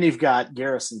 And then you've got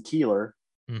Garrison Keillor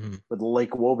with the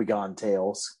Lake Wobegon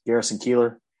Tales. Garrison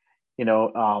Keillor,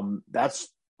 that's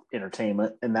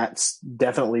entertainment, and that's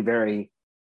definitely very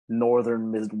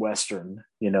northern Midwestern,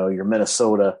 your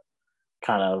Minnesota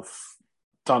kind of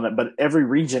on it, but every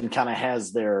region kind of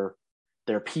has their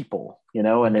people,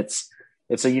 and it's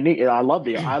a unique, I love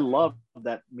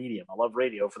that medium. I love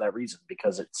radio for that reason,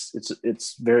 because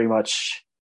it's very much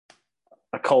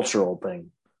a cultural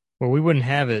thing. Well, we wouldn't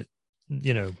have it,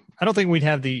 I don't think we'd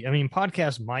have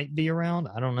podcasts might be around.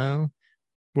 I don't know.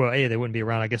 Well, they wouldn't be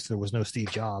around. I guess there was no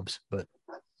Steve Jobs, but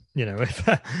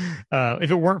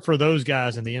if it weren't for those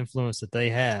guys and the influence that they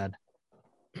had,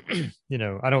 I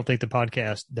don't think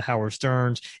the Howard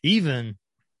Sterns, even,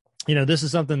 this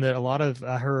is something that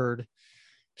I heard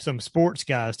some sports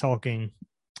guys talking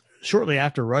shortly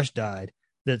after Rush died,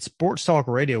 that sports talk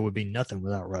radio would be nothing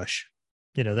without Rush.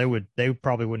 They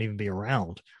probably wouldn't even be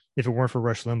around if it weren't for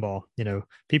Rush Limbaugh.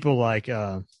 People like,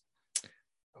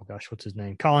 what's his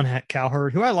name? Colin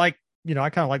Cowherd, who I like.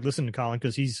 I kind of like listening to Colin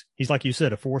because he's like you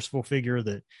said, a forceful figure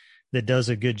that does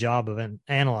a good job of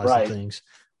analyzing things.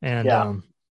 And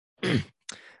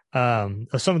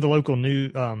some of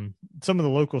the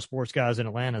local sports guys in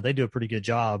Atlanta, they do a pretty good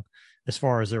job as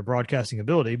far as their broadcasting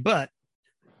ability, but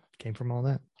came from all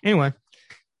that. Anyway,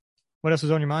 what else is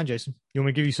on your mind, Jason? You want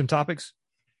me to give you some topics?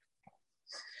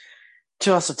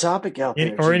 Toss a topic out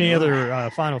there. Or any other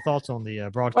final thoughts on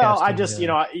the broadcasting? Well, I just,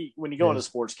 when you go into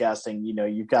sportscasting,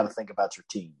 you've got to think about your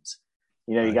teams.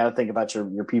 You got to think about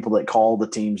your people that call the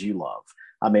teams you love.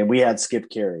 We had Skip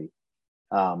Carey.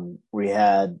 We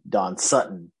had Don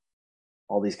Sutton.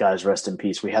 All these guys, rest in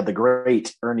peace. We had the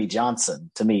great Ernie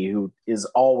Johnson, to me, who is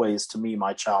always, to me,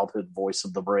 my childhood voice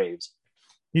of the Braves.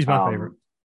 He's my favorite.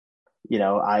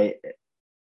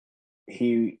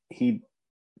 He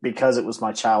because it was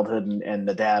my childhood and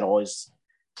the dad always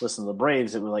listened to the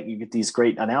Braves, it was like you get these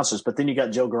great announcers, but then you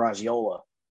got Joe Garagiola,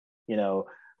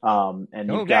 and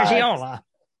you've got,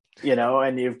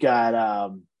 and you've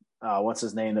got what's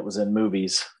his name that was in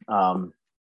movies.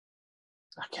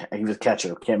 He was a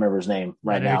catcher. Can't remember his name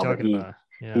right now, but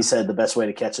he said the best way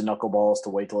to catch a knuckleball is to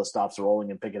wait till it stops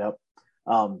rolling and pick it up.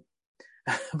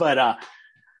 But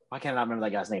why can't I remember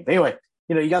that guy's name? But anyway,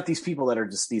 you got these people that are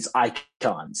just these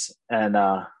icons, and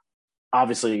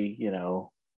obviously,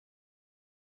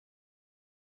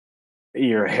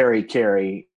 you're Harry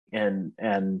Carey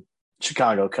and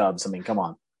Chicago Cubs. I mean, come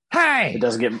on. Hey, it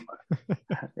doesn't get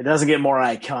more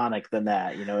iconic than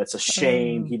that. It's a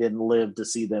shame he didn't live to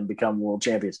see them become world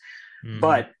champions. Mm-hmm.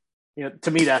 But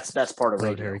to me, that's part of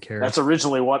radio. That's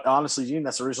originally honestly, Gene,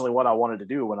 that's originally what I wanted to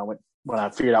do when I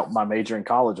figured out my major in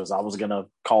college was I was going to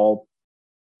call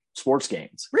sports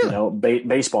games. Really?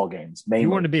 Baseball games. Mainly. You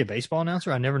wanted to be a baseball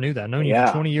announcer? I never knew that. I've known you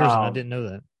for 20 years, and I didn't know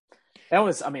that.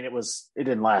 It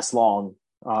didn't last long.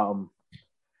 And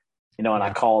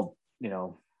I called.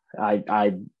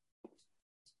 I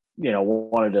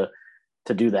wanted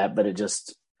to do that, but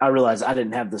I realized I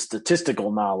didn't have the statistical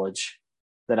knowledge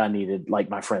that I needed, like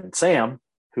my friend Sam,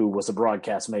 who was a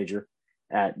broadcast major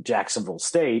at Jacksonville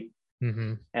State,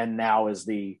 mm-hmm. and now is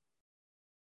I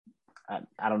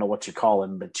don't know what you call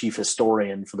him, but chief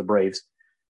historian for the Braves.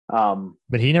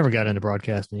 But he never got into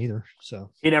broadcasting either. So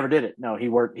he never did it. No, he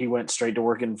went straight to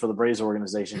working for the Braves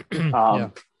organization.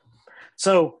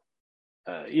 So,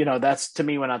 that's to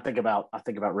me, when I think about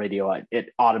radio, it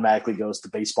automatically goes to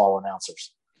baseball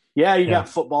announcers. Yeah. You got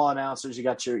football announcers, you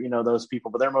got your, those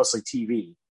people, but they're mostly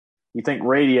TV. You think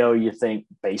radio, you think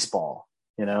baseball,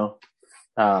 but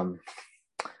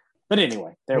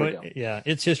anyway, we go. Yeah.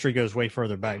 Its history goes way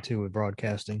further back too with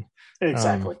broadcasting.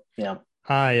 Exactly. Yeah.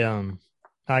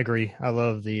 I agree. I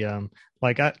love the,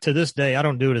 to this day, I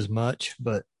don't do it as much,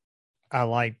 but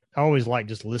I always like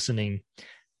just listening.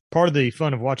 Part of the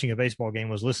fun of watching a baseball game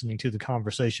was listening to the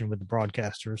conversation with the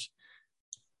broadcasters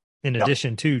in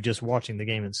addition to just watching the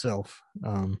game itself.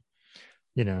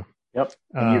 Yep.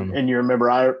 And you remember,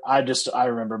 I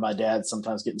remember my dad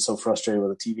sometimes getting so frustrated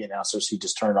with the TV announcers, he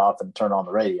just turned off and turned on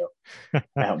the radio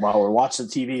while we're watching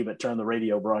TV, but turn the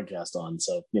radio broadcast on.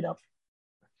 So,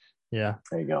 yeah,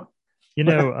 there you go.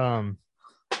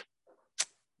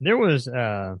 There was,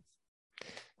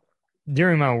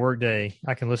 during my workday,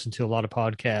 I can listen to a lot of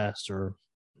podcasts or,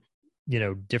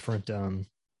 different,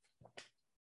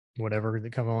 whatever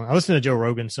that come on. I listen to Joe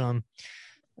Rogan some,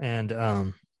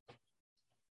 and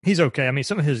he's okay. I mean,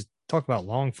 some of his talk about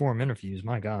long form interviews.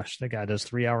 My gosh, that guy does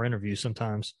 3-hour interviews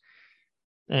sometimes.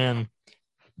 And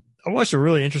I watched a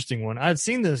really interesting one. I'd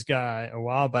seen this guy a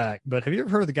while back, but have you ever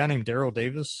heard of the guy named Daryl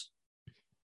Davis?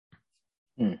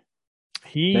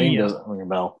 He name doesn't ring a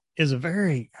bell.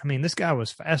 This guy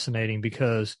was fascinating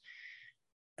because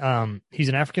he's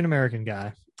an African-American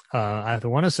guy. I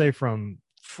want to say from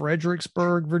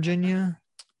Fredericksburg, Virginia.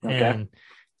 Okay.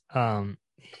 And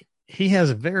he has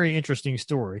a very interesting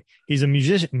story. He's a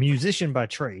musician by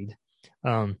trade.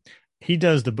 He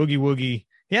does the boogie woogie.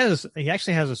 He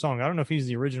actually has a song. I don't know if he's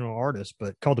the original artist,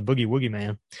 but called the Boogie Woogie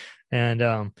Man.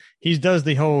 And he does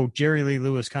the whole Jerry Lee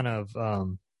Lewis kind of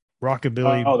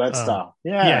rockabilly. That style.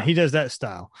 Yeah, he does that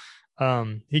style.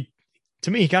 To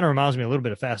me, he kind of reminds me a little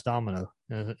bit of Fast Domino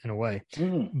in a way.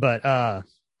 But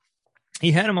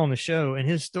he had him on the show, and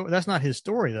his story, that's not his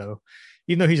story though.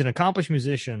 Even though he's an accomplished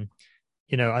musician,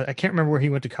 I can't remember where he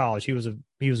went to college. He was a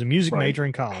music major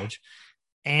in college,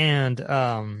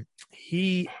 and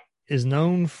he is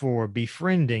known for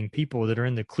befriending people that are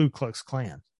in the Ku Klux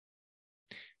Klan.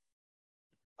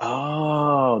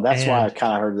 Oh, that's why I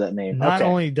kind of heard that name. Not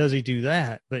only does he do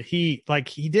that, but he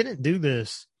didn't do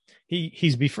this.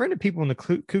 He's befriended people in the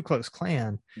Ku Klux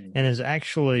Klan, and is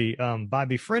actually by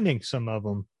befriending some of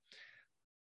them,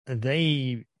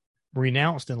 they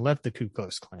renounced and left the Ku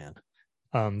Klux Klan.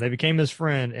 They became his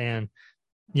friend and,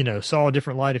 saw a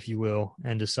different light, if you will,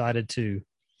 and decided to,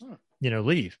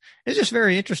 leave. It's just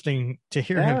very interesting to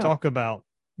hear him talk about,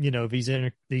 these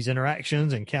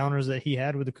interactions and encounters that he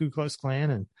had with the Ku Klux Klan.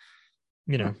 And,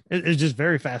 it's just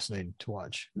very fascinating to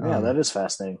watch. Yeah, that is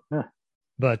fascinating. Yeah.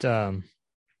 But,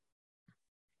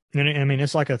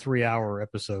 it's like a 3-hour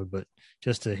episode, but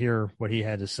just to hear what he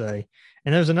had to say.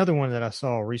 And there's another one that I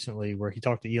saw recently where he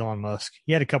talked to Elon Musk.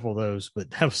 He had a couple of those, but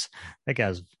that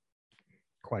guy's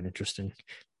quite interesting.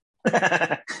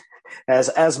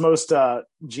 As most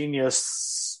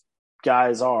genius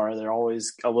guys are, they're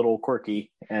always a little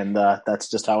quirky, and that's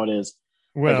just how it is.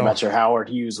 Well, think about your Howard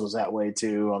Hughes was that way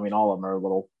too. I mean, all of them are a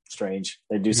little strange.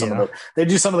 They do some of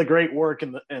the great work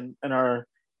in our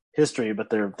history, but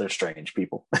they're strange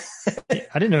people. Yeah,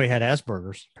 I didn't know he had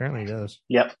Asperger's. Apparently he does.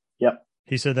 Yep.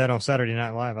 He said that on Saturday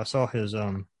Night Live. I saw his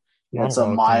Yeah, it's a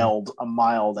monologue thing.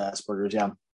 mild Asperger's.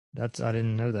 Yeah. I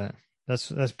didn't know that.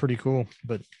 That's pretty cool.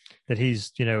 But that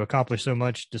he's accomplished so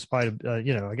much despite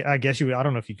I guess I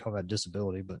don't know if you call that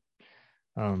disability, but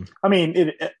I mean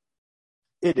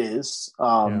it is,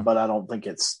 yeah. but I don't think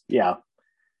it's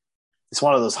it's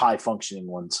one of those high functioning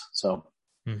ones. So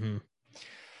Mm-hmm.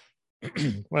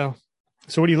 Well,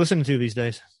 so what are you listening to these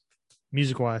days,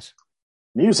 music wise?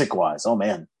 music wise, oh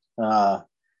man, my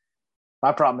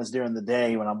problem is during the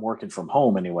day when I'm working from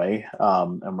home anyway,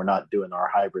 and we're not doing our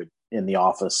hybrid in the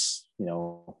office,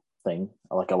 thing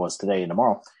like I was today and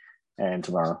tomorrow and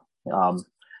tomorrow.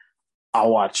 I'll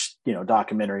watch,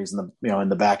 documentaries in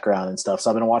the background and stuff. So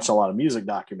I've been watching a lot of music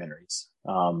documentaries.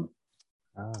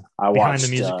 I watched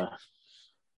the music.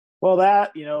 Well,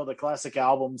 the classic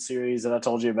album series that I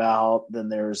told you about. Then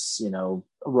there's,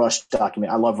 Rush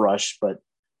document. I love Rush, but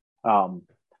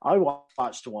I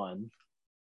watched one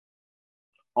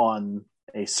on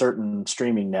a certain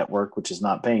streaming network, which is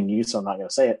not paying you, so I'm not going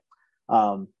to say it,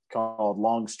 called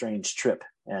Long Strange Trip.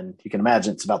 And you can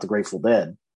imagine it's about the Grateful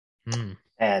Dead. Mm.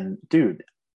 And dude,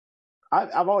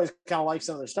 I've always kind of liked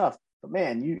some of their stuff, but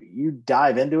man, you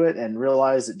dive into it and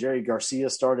realize that Jerry Garcia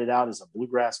started out as a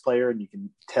bluegrass player, and you can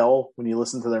tell when you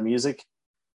listen to their music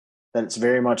that it's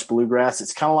very much bluegrass.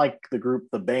 It's kind of like the group,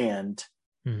 the band,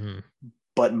 mm-hmm.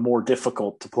 but more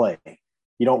difficult to play.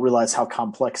 You don't realize how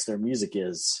complex their music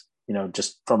is,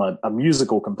 just from a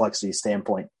musical complexity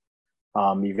standpoint.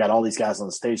 You've got all these guys on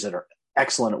the stage that are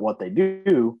excellent at what they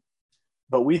do,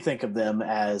 but we think of them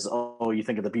as, you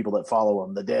think of the people that follow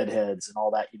them, the Deadheads and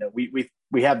all that.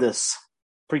 We have this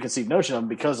preconceived notion of them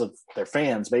because of their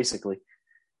fans, basically.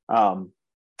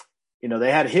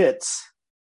 They had hits,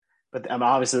 but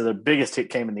obviously the biggest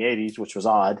hit came in the 80s, which was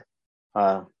Odd,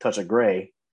 Touch of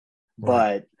Grey.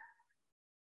 Right.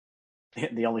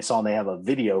 But the only song they have a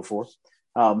video for.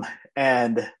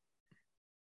 And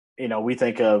we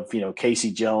think of,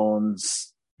 Casey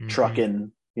Jones, mm-hmm.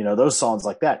 Truckin', those songs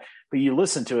like that. But you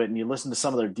listen to it and you listen to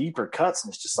some of their deeper cuts,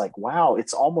 and it's just like, wow,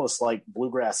 it's almost like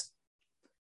bluegrass,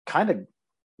 kind of,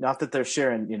 not that they're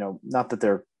sharing, not that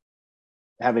they're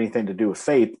have anything to do with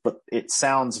faith, but it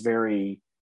sounds very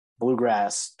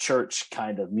bluegrass church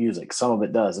kind of music. Some of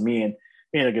it does. Me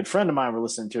and a good friend of mine were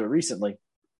listening to it recently,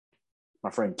 my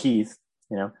friend Keith,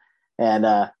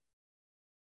 and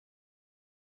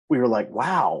we were like,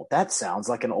 wow, that sounds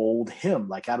like an old hymn,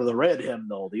 like out of the Red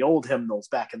Hymnal, the old hymnals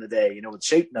back in the day, with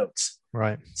shape notes.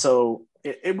 Right. So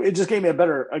it just gave me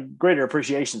a greater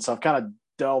appreciation. So I've kind of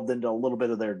delved into a little bit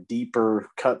of their deeper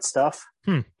cut stuff.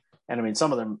 And I mean,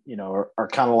 some of them, are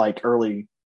kind of like early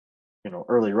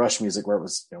Rush music, where it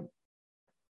was,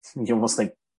 you almost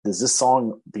think, does this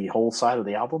song the whole side of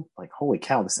the album? Like, holy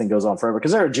cow, this thing goes on forever.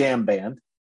 Because they're a jam band,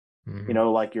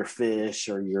 like your Fish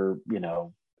or your,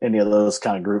 any of those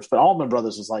kind of groups. But Allman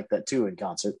Brothers was like that too in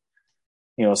concert.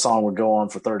 A song would go on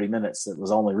for 30 minutes. It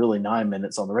was only really 9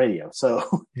 minutes on the radio.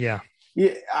 So yeah,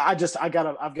 I've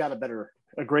got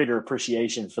a greater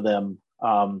appreciation for them,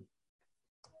 for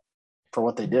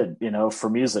what they did, for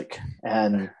music.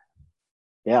 And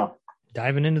yeah.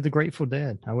 Diving into the Grateful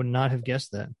Dead. I would not have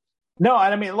guessed that. No,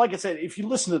 I mean, like I said, if you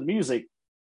listen to the music,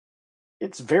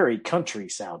 it's very country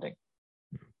sounding.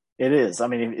 It is. I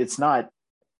mean, it's not,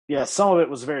 some of it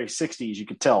was very 60s, you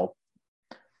could tell.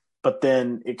 But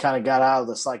then it kind of got out of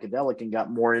the psychedelic and got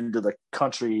more into the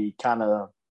country kind of,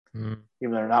 even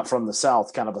though they're not from the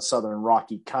South, kind of a Southern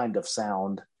rocky kind of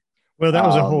sound. Well, that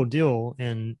was a whole deal.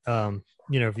 And,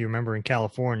 if you remember in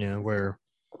California where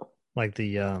like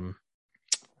the,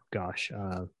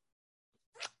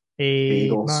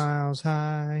 8 Miles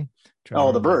High.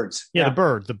 The Byrds. Yeah,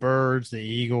 the Byrds, the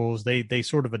Eagles. They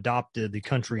sort of adopted the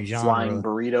country genre. Flying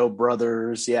Burrito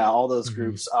Brothers. Yeah, all those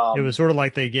groups. It was sort of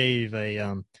like they gave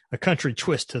a country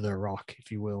twist to their rock,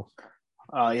 if you will.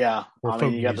 Yeah. I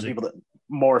mean, you got the people that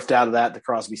morphed out of that, the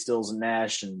Crosby, Stills, and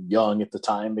Nash and Young at the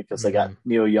time, because they got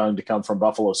Neil Young to come from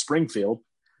Buffalo Springfield.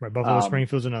 Right, Buffalo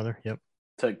Springfield's another. Yep.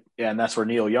 And that's where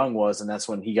Neil Young was, and that's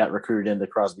when he got recruited into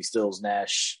Crosby, Stills,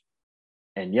 Nash,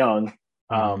 and Young.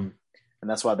 And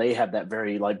that's why they have that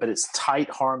very but it's tight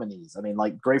harmonies. I mean,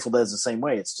 like Grateful Dead's the same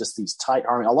way. It's just these tight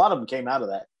harmonies. A lot of them came out of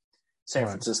that San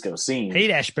Francisco scene.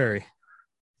 Haight-Ashbury.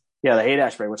 Yeah, the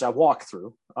Haight-Ashbury, which I walked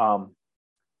through. I've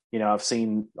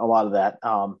seen a lot of that.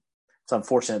 It's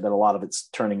unfortunate that a lot of it's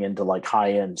turning into like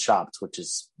high-end shops, which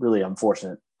is really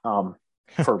unfortunate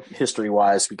for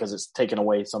history-wise, because it's taken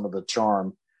away some of the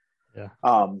charm. Yeah.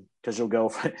 Because you'll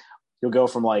go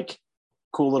from like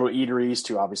cool little eateries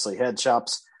to obviously head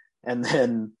shops, and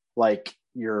then like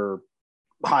your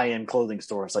high-end clothing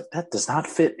store. It's like, that does not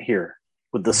fit here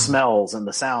with the smells and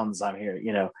the sounds I'm hearing,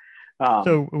 you know.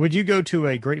 So would you go to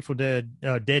a Grateful Dead,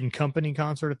 Dead and Company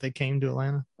concert if they came to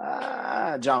Atlanta?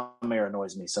 John Mayer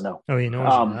annoys me, so no. Oh, he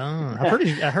annoys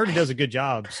you. I heard he does a good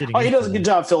job sitting. He does a good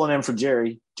job filling in for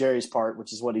Jerry's part,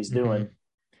 which is what he's doing,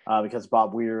 because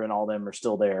Bob Weir and all them are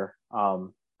still there.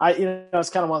 It's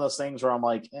kind of one of those things where I'm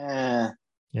like, yeah,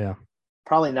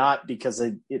 probably not, because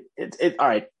it all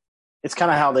right. It's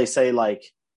kind of how they say, like,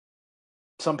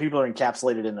 some people are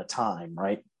encapsulated in a time,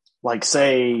 right? Like,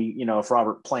 say, if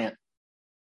Robert Plant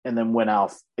and then went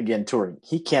out again touring,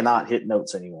 he cannot hit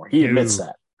notes anymore. He admits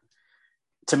that.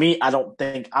 To me, I don't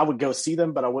think I would go see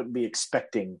them, but I wouldn't be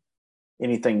expecting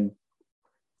anything.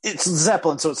 It's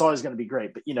Zeppelin, so it's always going to be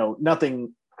great, but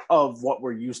nothing of what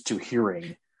we're used to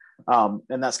hearing. And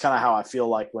that's kind of how I feel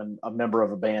like when a member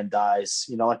of a band dies.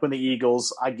 Like when the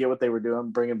Eagles, I get what they were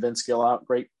doing, bringing Vince Gill out,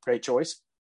 great choice.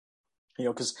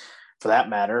 Because for that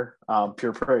matter,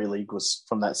 Pure Prairie League was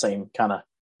from that same kind of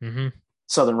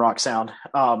Southern rock sound,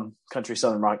 country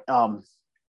Southern rock.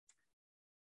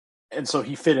 And so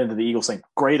he fit into the Eagles thing.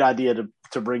 Great idea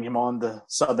to bring him on the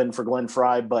sub-in for Glenn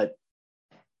Frey, but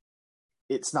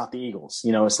it's not the Eagles.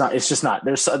 It's just not.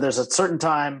 There's a certain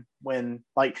time when,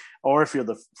 like, or if you're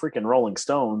the freaking Rolling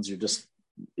Stones, you're just,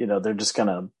 they're just going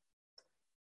to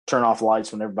turn off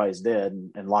lights when everybody's dead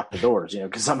and lock the doors,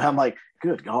 because I'm like,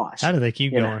 good gosh. How do they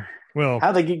keep going? Well,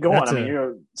 how do they keep going? I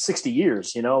mean, 60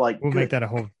 years, like, we'll make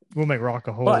rock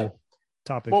a whole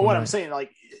topic. Well, what I'm saying,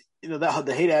 like,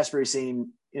 the Haight-Ashbury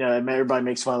scene, everybody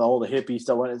makes fun of all the hippie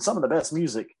stuff, and some of the best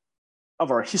music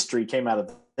of our history came out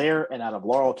of there and out of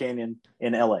Laurel Canyon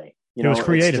in LA. It was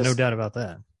creative, no doubt about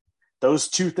that. Those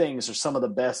two things are some of the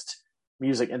best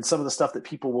music and some of the stuff that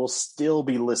people will still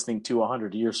be listening to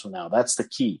 100 years from now. That's the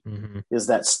key, is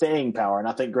that staying power. And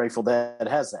I think Grateful Dead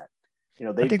has that.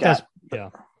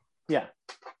 Yeah.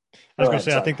 I was going to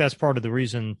say, I think that's part of the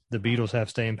reason the Beatles have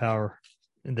staying power,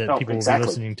 that people will be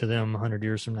listening to them 100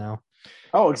 years from now.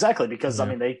 Oh, exactly. Because I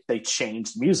mean, they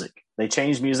changed music. They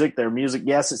changed music. Their music,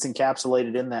 yes, it's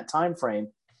encapsulated in that time frame,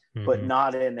 but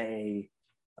not in a,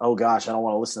 oh gosh, I don't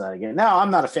want to listen to that again. Now,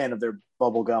 I'm not a fan of their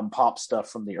bubblegum pop stuff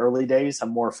from the early days. I'm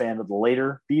more a fan of the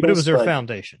later Beatles. But it was their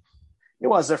foundation. It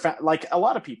was their like a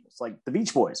lot of people's, like the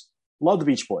Beach Boys. Love the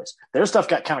Beach Boys. Their stuff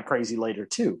got kind of crazy later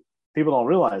too. People don't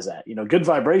realize that. Good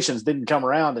Vibrations didn't come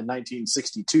around in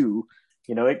 1962.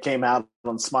 It came out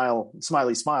on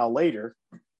Smiley Smile later.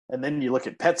 And then you look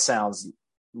at Pet Sounds.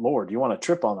 Lord, you want to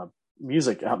trip on the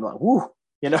music? I'm like, whoo,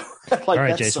 like, all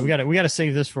right, Jason, we got to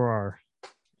save this for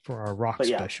our rock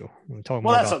special. That's what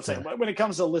I'm saying. When it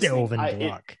comes to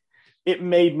listening, it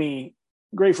made me,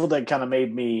 Grateful Dead kind of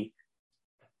made me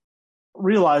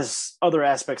realize other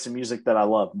aspects of music that I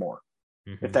love more,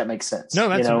 if that makes sense. No,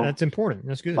 that's important.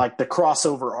 That's good. Like the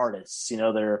crossover artists,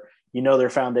 their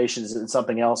foundations in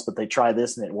something else, but they try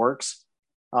this and it works.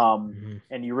 And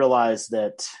you realize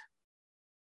that,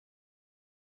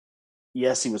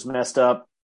 yes, he was messed up.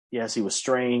 Yes, he was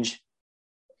strange,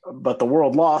 but the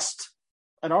world lost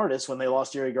an artist when they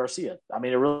lost Jerry Garcia. I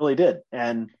mean, it really did.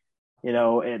 And,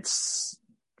 it's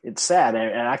sad.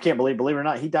 And I can't believe it or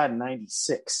not, he died in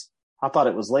 96. I thought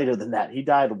it was later than that. He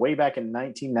died way back in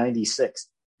 1996.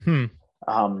 And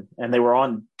they were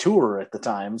on tour at the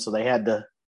time, so they had to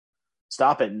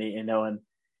stop it. And, and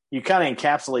you kind of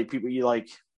encapsulate people. You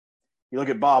look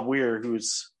at Bob Weir,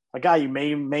 who's a guy you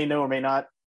may know or may not.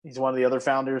 He's one of the other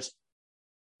founders,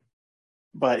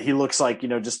 but he looks like,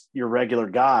 just your regular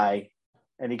guy.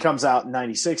 And he comes out in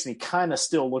 96 and he kind of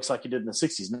still looks like he did in the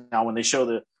 60s. Now, when they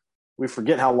show we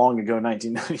forget how long ago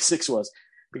 1996 was,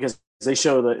 because they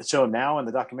show him now in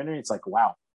the documentary. It's like,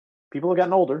 wow, people have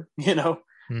gotten older,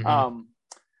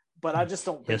 but I just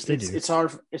don't think it's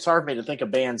hard. It's hard for me to think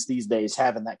of bands these days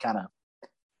having that kind of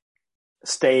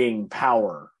staying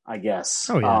power, I guess.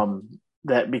 Oh, yeah.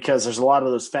 That because there's a lot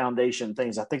of those foundation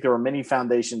things. I think there were many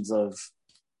foundations of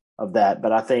that,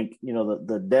 but I think,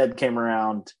 the Dead came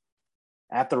around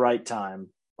at the right time.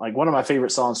 Like one of my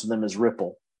favorite songs from them is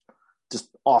Ripple. Just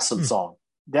awesome song.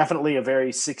 Definitely a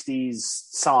very 60s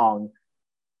song,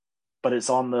 but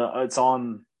it's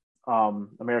on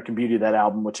American Beauty, that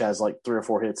album, which has like 3 or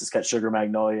 4 hits. It's got Sugar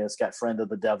Magnolia. It's got Friend of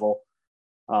the Devil,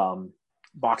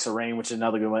 Box of Rain, which is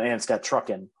another good one. And it's got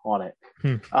Truckin' on it.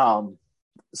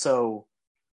 So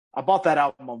I bought that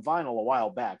album on vinyl a while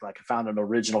back. Like I found an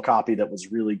original copy that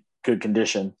was really good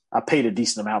condition. I paid a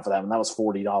decent amount for that, and that was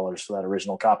 $40 for that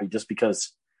original copy, just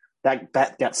because that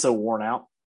got so worn out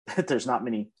that there's not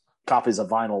many copies of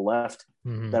vinyl left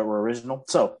that were original.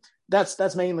 So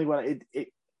that's mainly what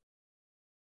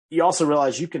you also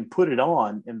realize you can put it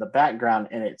on in the background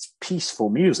and it's peaceful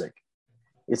music.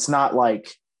 It's not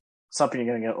like something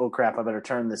you're going to go, oh crap, I better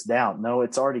turn this down. No,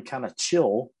 it's already kind of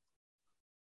chill.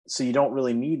 So you don't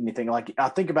really need anything. Like, I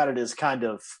think about it as kind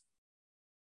of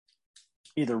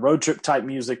either road trip type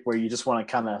music where you just want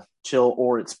to kind of chill,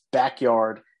 or it's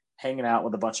backyard hanging out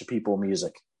with a bunch of people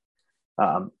music.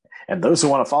 And those who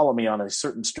want to follow me on a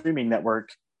certain streaming network,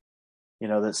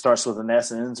 that starts with an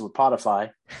S and ends with Spotify.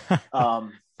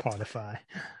 Spotify.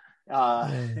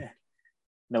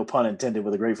 No pun intended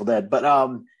with the Grateful Dead. But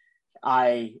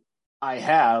I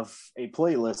have a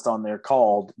playlist on there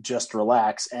called Just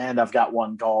Relax, and I've got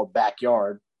one called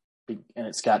Backyard,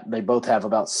 and they both have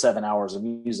about 7 hours of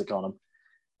music on them.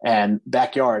 And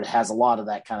Backyard has a lot of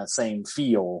that kind of same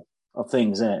feel of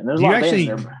things in it. And there's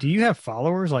do you have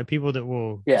followers, like people that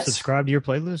will subscribe to your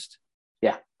playlist?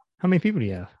 Yeah. How many people do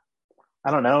you have?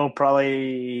 I don't know,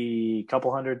 probably a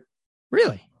couple hundred.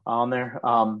 Really? On there.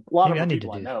 A lot of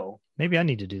people I know. Maybe I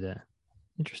need to do that.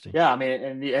 Interesting. Yeah, I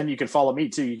mean, and you can follow me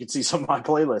too. You can see some of my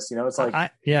playlists. It's like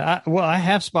I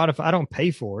have Spotify. I don't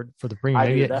pay for it for the premium.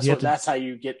 I do. That's how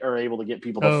you are able to get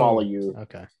people to follow you.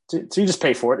 Okay. So you just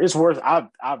pay for it. It's worth.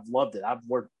 I've loved it.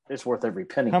 It's worth every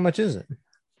penny. How much is it?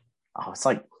 Oh, it's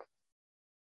like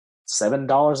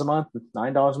 $7 a month,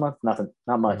 $9 a month. Nothing.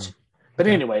 Not much. But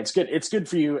anyway, it's good. It's good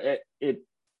for you. It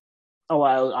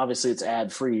allows. Obviously, it's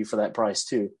ad free for that price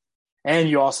too, and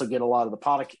you also get a lot of the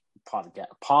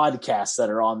podcasts that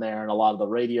are on there, and a lot of the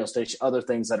radio station, other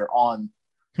things that are on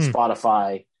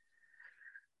Spotify.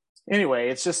 Anyway,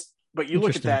 it's just, but you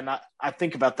look at that, and I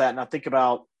think about that, and I think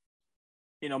about,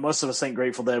 most of us think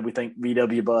Grateful Dead, we think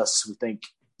VW Bus, we think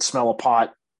smell of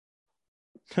pot,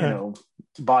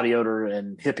 body odor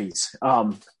and hippies.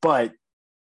 But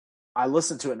I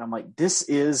listen to it and I'm like, this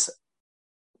is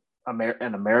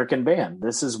an American band.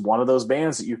 This is one of those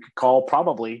bands that you could call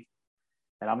probably,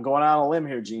 and I'm going out on a limb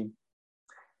here, Gene,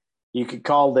 you could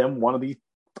call them one of the,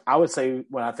 I would say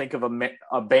when I think of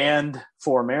a band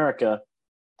for America,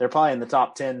 they're probably in the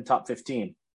top 10, top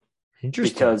 15.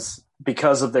 Interesting.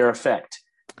 Because of their effect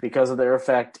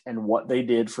and what they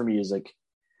did for music.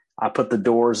 I put the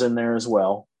Doors in there as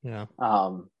well. Yeah.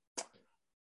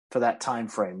 For that time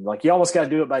frame, like you almost got to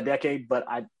do it by decade, but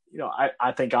I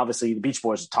think obviously the Beach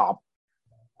Boys are top.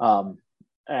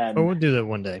 And we'll do that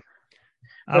one day.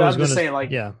 I'm just saying, like,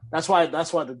 that's why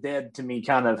the Dead to me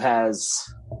kind of has,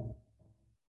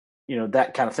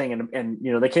 that kind of thing. And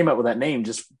they came up with that name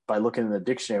just by looking in the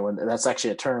dictionary, when that's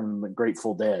actually a term, the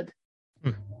Grateful Dead,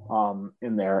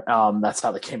 in there. That's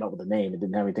how they came up with the name. It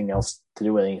didn't have anything else to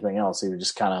do with anything else. They were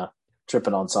just kind of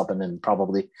tripping on something, and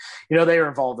probably, they were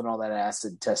involved in all that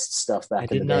acid test stuff back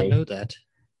in the day. I did not know that.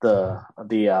 The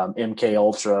MK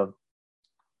Ultra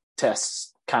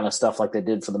tests kind of stuff like they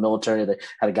did for the military. They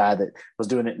had a guy that was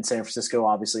doing it in San Francisco,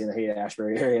 obviously in the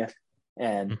Haight-Ashbury area.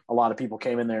 And a lot of people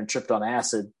came in there and tripped on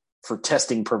acid for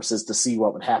testing purposes to see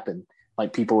what would happen.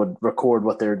 Like people would record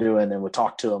what they were doing and would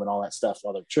talk to them and all that stuff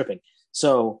while they're tripping.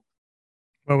 So,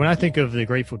 well, when I think of the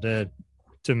Grateful Dead,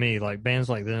 to me, like bands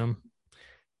like them,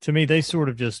 to me, they sort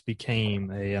of just became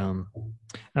I'm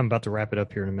about to wrap it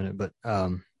up here in a minute, but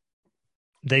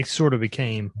they sort of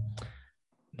became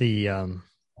the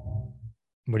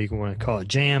what do you want to call it?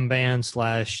 Jam band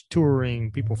 /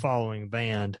 touring, people following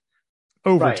band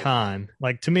over time.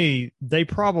 Like, to me, they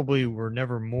probably were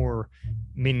never more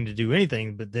meaning to do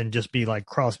anything but then just be like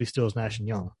Crosby, Stills, Nash and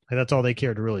Young. Like, that's all they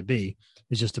care to really be,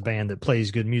 is just a band that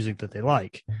plays good music that they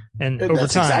like. And that's over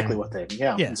time, exactly what they,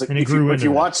 yeah. Like, and if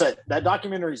you watch that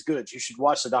documentary is good. You should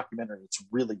watch the documentary. It's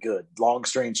really good. Long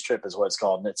Strange Trip is what it's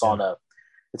called. And it's on a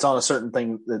certain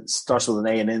thing that starts with an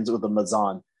A and ends with a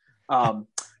Mazan.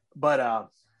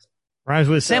 Rhymes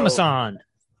with Samson.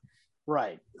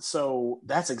 Right. So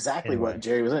that's exactly what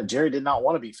Jerry was in. Jerry did not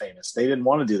want to be famous. They didn't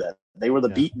want to do that. They were the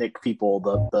beatnik people,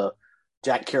 the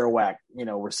Jack Kerouac,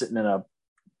 we're sitting in a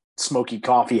smoky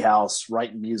coffee house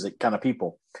writing music kind of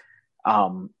people.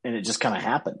 And it just kind of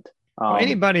happened.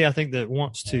 Anybody, I think, that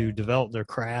wants to develop their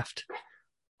craft,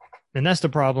 and that's the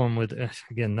problem with,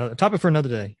 again, a topic for another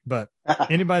day, but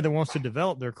anybody that wants to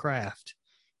develop their craft,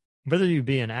 whether you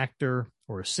be an actor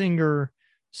or a singer,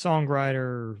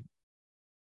 songwriter,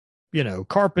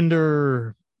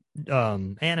 carpenter,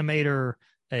 animator,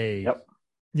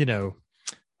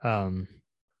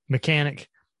 mechanic,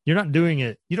 you're not doing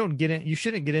it. You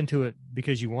shouldn't get into it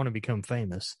because you want to become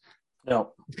famous.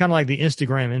 No. It's kind of like the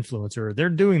Instagram influencer. They're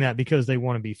doing that because they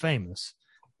want to be famous.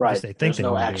 Right. They think there's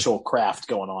no actual craft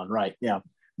going on. Right. Yeah.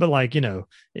 But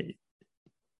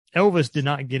Elvis did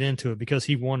not get into it because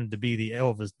he wanted to be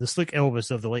the slick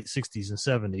Elvis of the late 60s and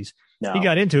 70s. No. He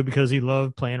got into it because he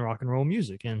loved playing rock and roll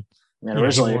music. And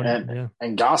And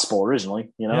and gospel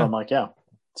originally, I'm like, yeah.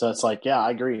 So it's like, yeah,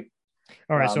 I agree.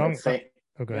 All right. So okay.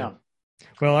 Yeah.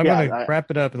 Well, I'm going to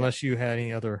wrap it up unless you had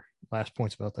any other last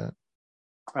points about that.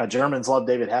 Germans love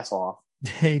David Hasselhoff.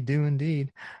 They do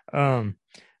indeed. So I'm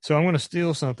going to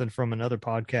steal something from another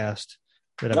podcast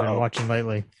that I've been watching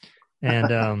lately,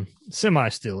 and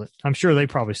semi-steal it. I'm sure they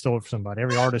probably stole it from somebody.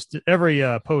 Every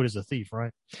poet is a thief,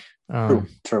 right?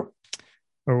 True.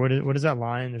 Or what is that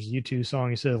line? There's a U2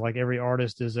 song. He says like every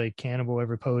artist is a cannibal,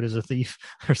 every poet is a thief,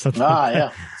 or something. Like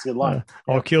yeah, it's a good line.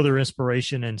 I'll kill their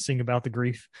inspiration and sing about the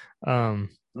grief.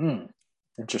 Interesting.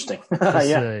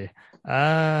 Okay.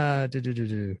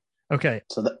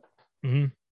 So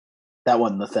that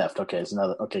wasn't the theft. Okay, it's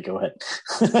another. Okay, go ahead.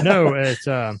 No, it's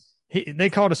they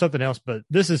called it something else, but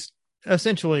this is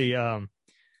essentially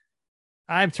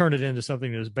I've turned it into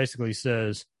something that basically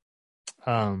says,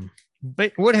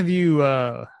 what have you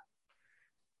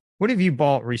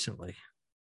bought recently?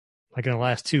 Like in the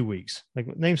last 2 weeks?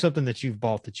 Like name something that you've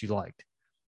bought that you liked.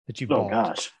 That you bought. Oh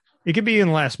gosh. It could be in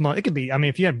the last month. It could be, I mean,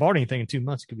 if you hadn't bought anything in 2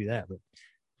 months, it could be that, but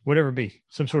whatever it be.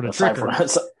 Some sort of trick.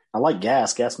 I like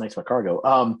gas. Gas makes my car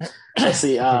go. Let's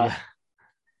see. Well,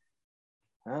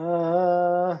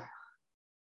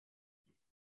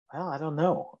 I don't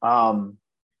know.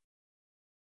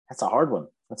 That's a hard one.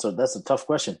 That's a tough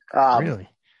question. Really?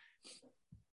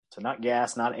 So not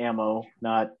gas, not ammo,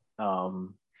 not.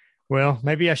 Well,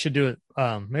 maybe I should do it.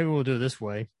 Maybe we'll do it this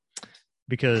way,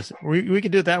 because we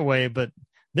could do it that way. But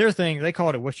their thing, they call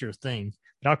it "What's your thing?"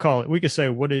 But I'll call it. We could say,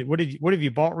 "What have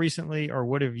you bought recently?" Or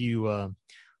what have you?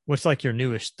 What's like your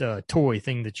newest toy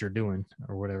thing that you're doing,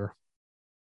 or whatever.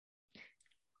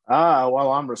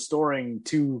 Well, I'm restoring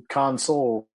 2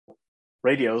 console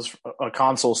radios,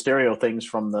 console stereo things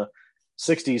from the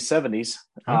 60s, 70s.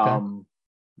 Okay.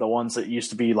 The ones that used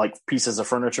to be like pieces of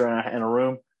furniture in a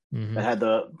room that had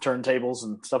the turntables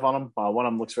and stuff on them. One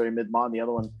of them looks very mid-mod. The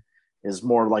other one is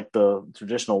more like the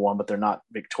traditional one, but they're not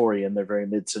Victorian. They're very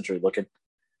mid-century looking.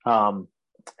 And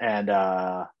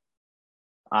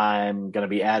I'm going to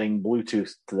be adding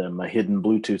Bluetooth to them, a hidden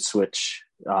Bluetooth switch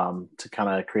to kind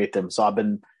of create them. So I've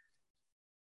been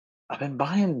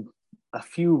buying a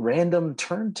few random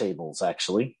turntables,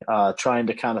 actually, trying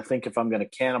to kind of think if I'm going to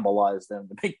cannibalize them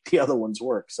to make the other ones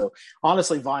work. So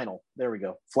honestly, vinyl. There we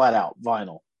go. Flat out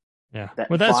vinyl. Yeah.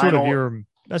 Well, that's vinyl,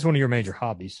 that's one of your major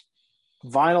hobbies.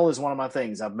 Vinyl is one of my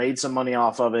things. I've made some money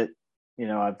off of it.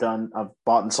 I've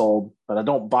bought and sold, but I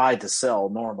don't buy to sell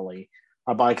normally.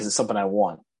 I buy because it's something I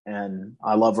want. And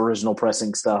I love original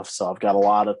pressing stuff. So I've got a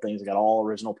lot of things. I got all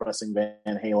original pressing Van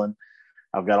Halen.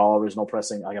 I've got all original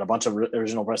pressing. I got a bunch of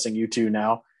original pressing U2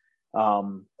 now.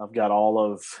 I've got all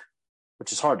of,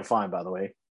 which is hard to find, by the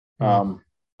way,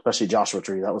 especially Joshua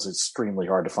Tree. That was extremely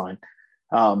hard to find.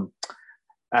 And,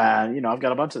 I've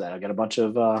got a bunch of that. I've got a bunch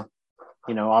of,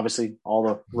 obviously all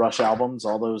the Rush albums,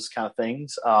 all those kind of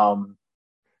things. I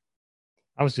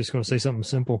was just going to say something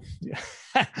simple.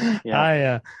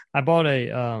 Yeah. I bought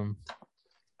a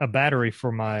battery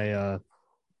for my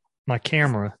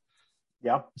camera.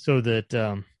 Yeah. So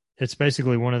that it's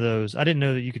basically one of those. I didn't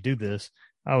know that you could do this.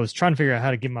 I was trying to figure out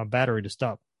how to get my battery to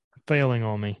stop failing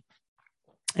on me,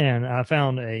 and I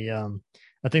found a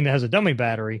thing that has a dummy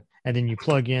battery, and then you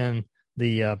plug in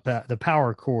the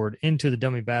power cord into the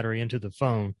dummy battery into the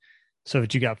phone, so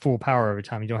that you got full power every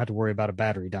time. You don't have to worry about a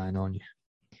battery dying on you.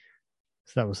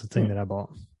 So that was the thing that I bought.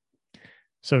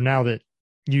 So now that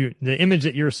the image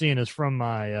that you're seeing is from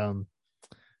my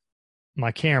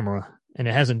my camera. And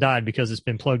it hasn't died because it's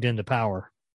been plugged into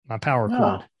my power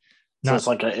cord. So it's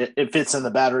like it fits in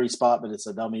the battery spot, but it's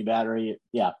a dummy battery.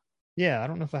 Yeah. Yeah. I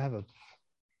don't know if I don't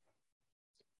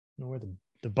know where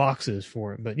the box is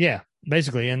for it, but yeah,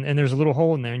 basically. And there's a little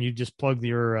hole in there and you just plug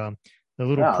the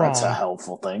little prong. That's a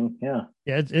helpful thing. Yeah.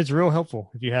 Yeah. It's real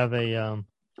helpful. If you have a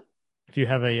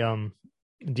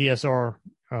DSR,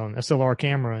 SLR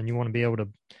camera and you want to be able to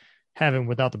have it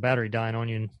without the battery dying on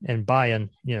you and buying,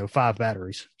 5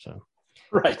 batteries. So.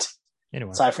 Right.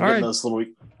 Anyway, aside from getting those little,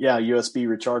 USB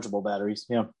rechargeable batteries.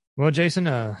 Yeah. Well, Jason,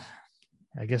 I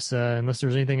guess unless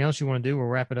there's anything else you want to do, we'll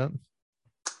wrap it up.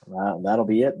 That'll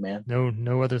be it, man.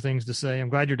 No other things to say. I'm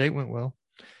glad your date went well.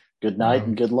 Good night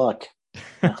and good luck.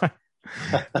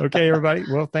 Okay, everybody.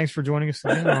 Well, thanks for joining us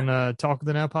today on Talk of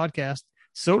the Now podcast.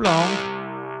 So long.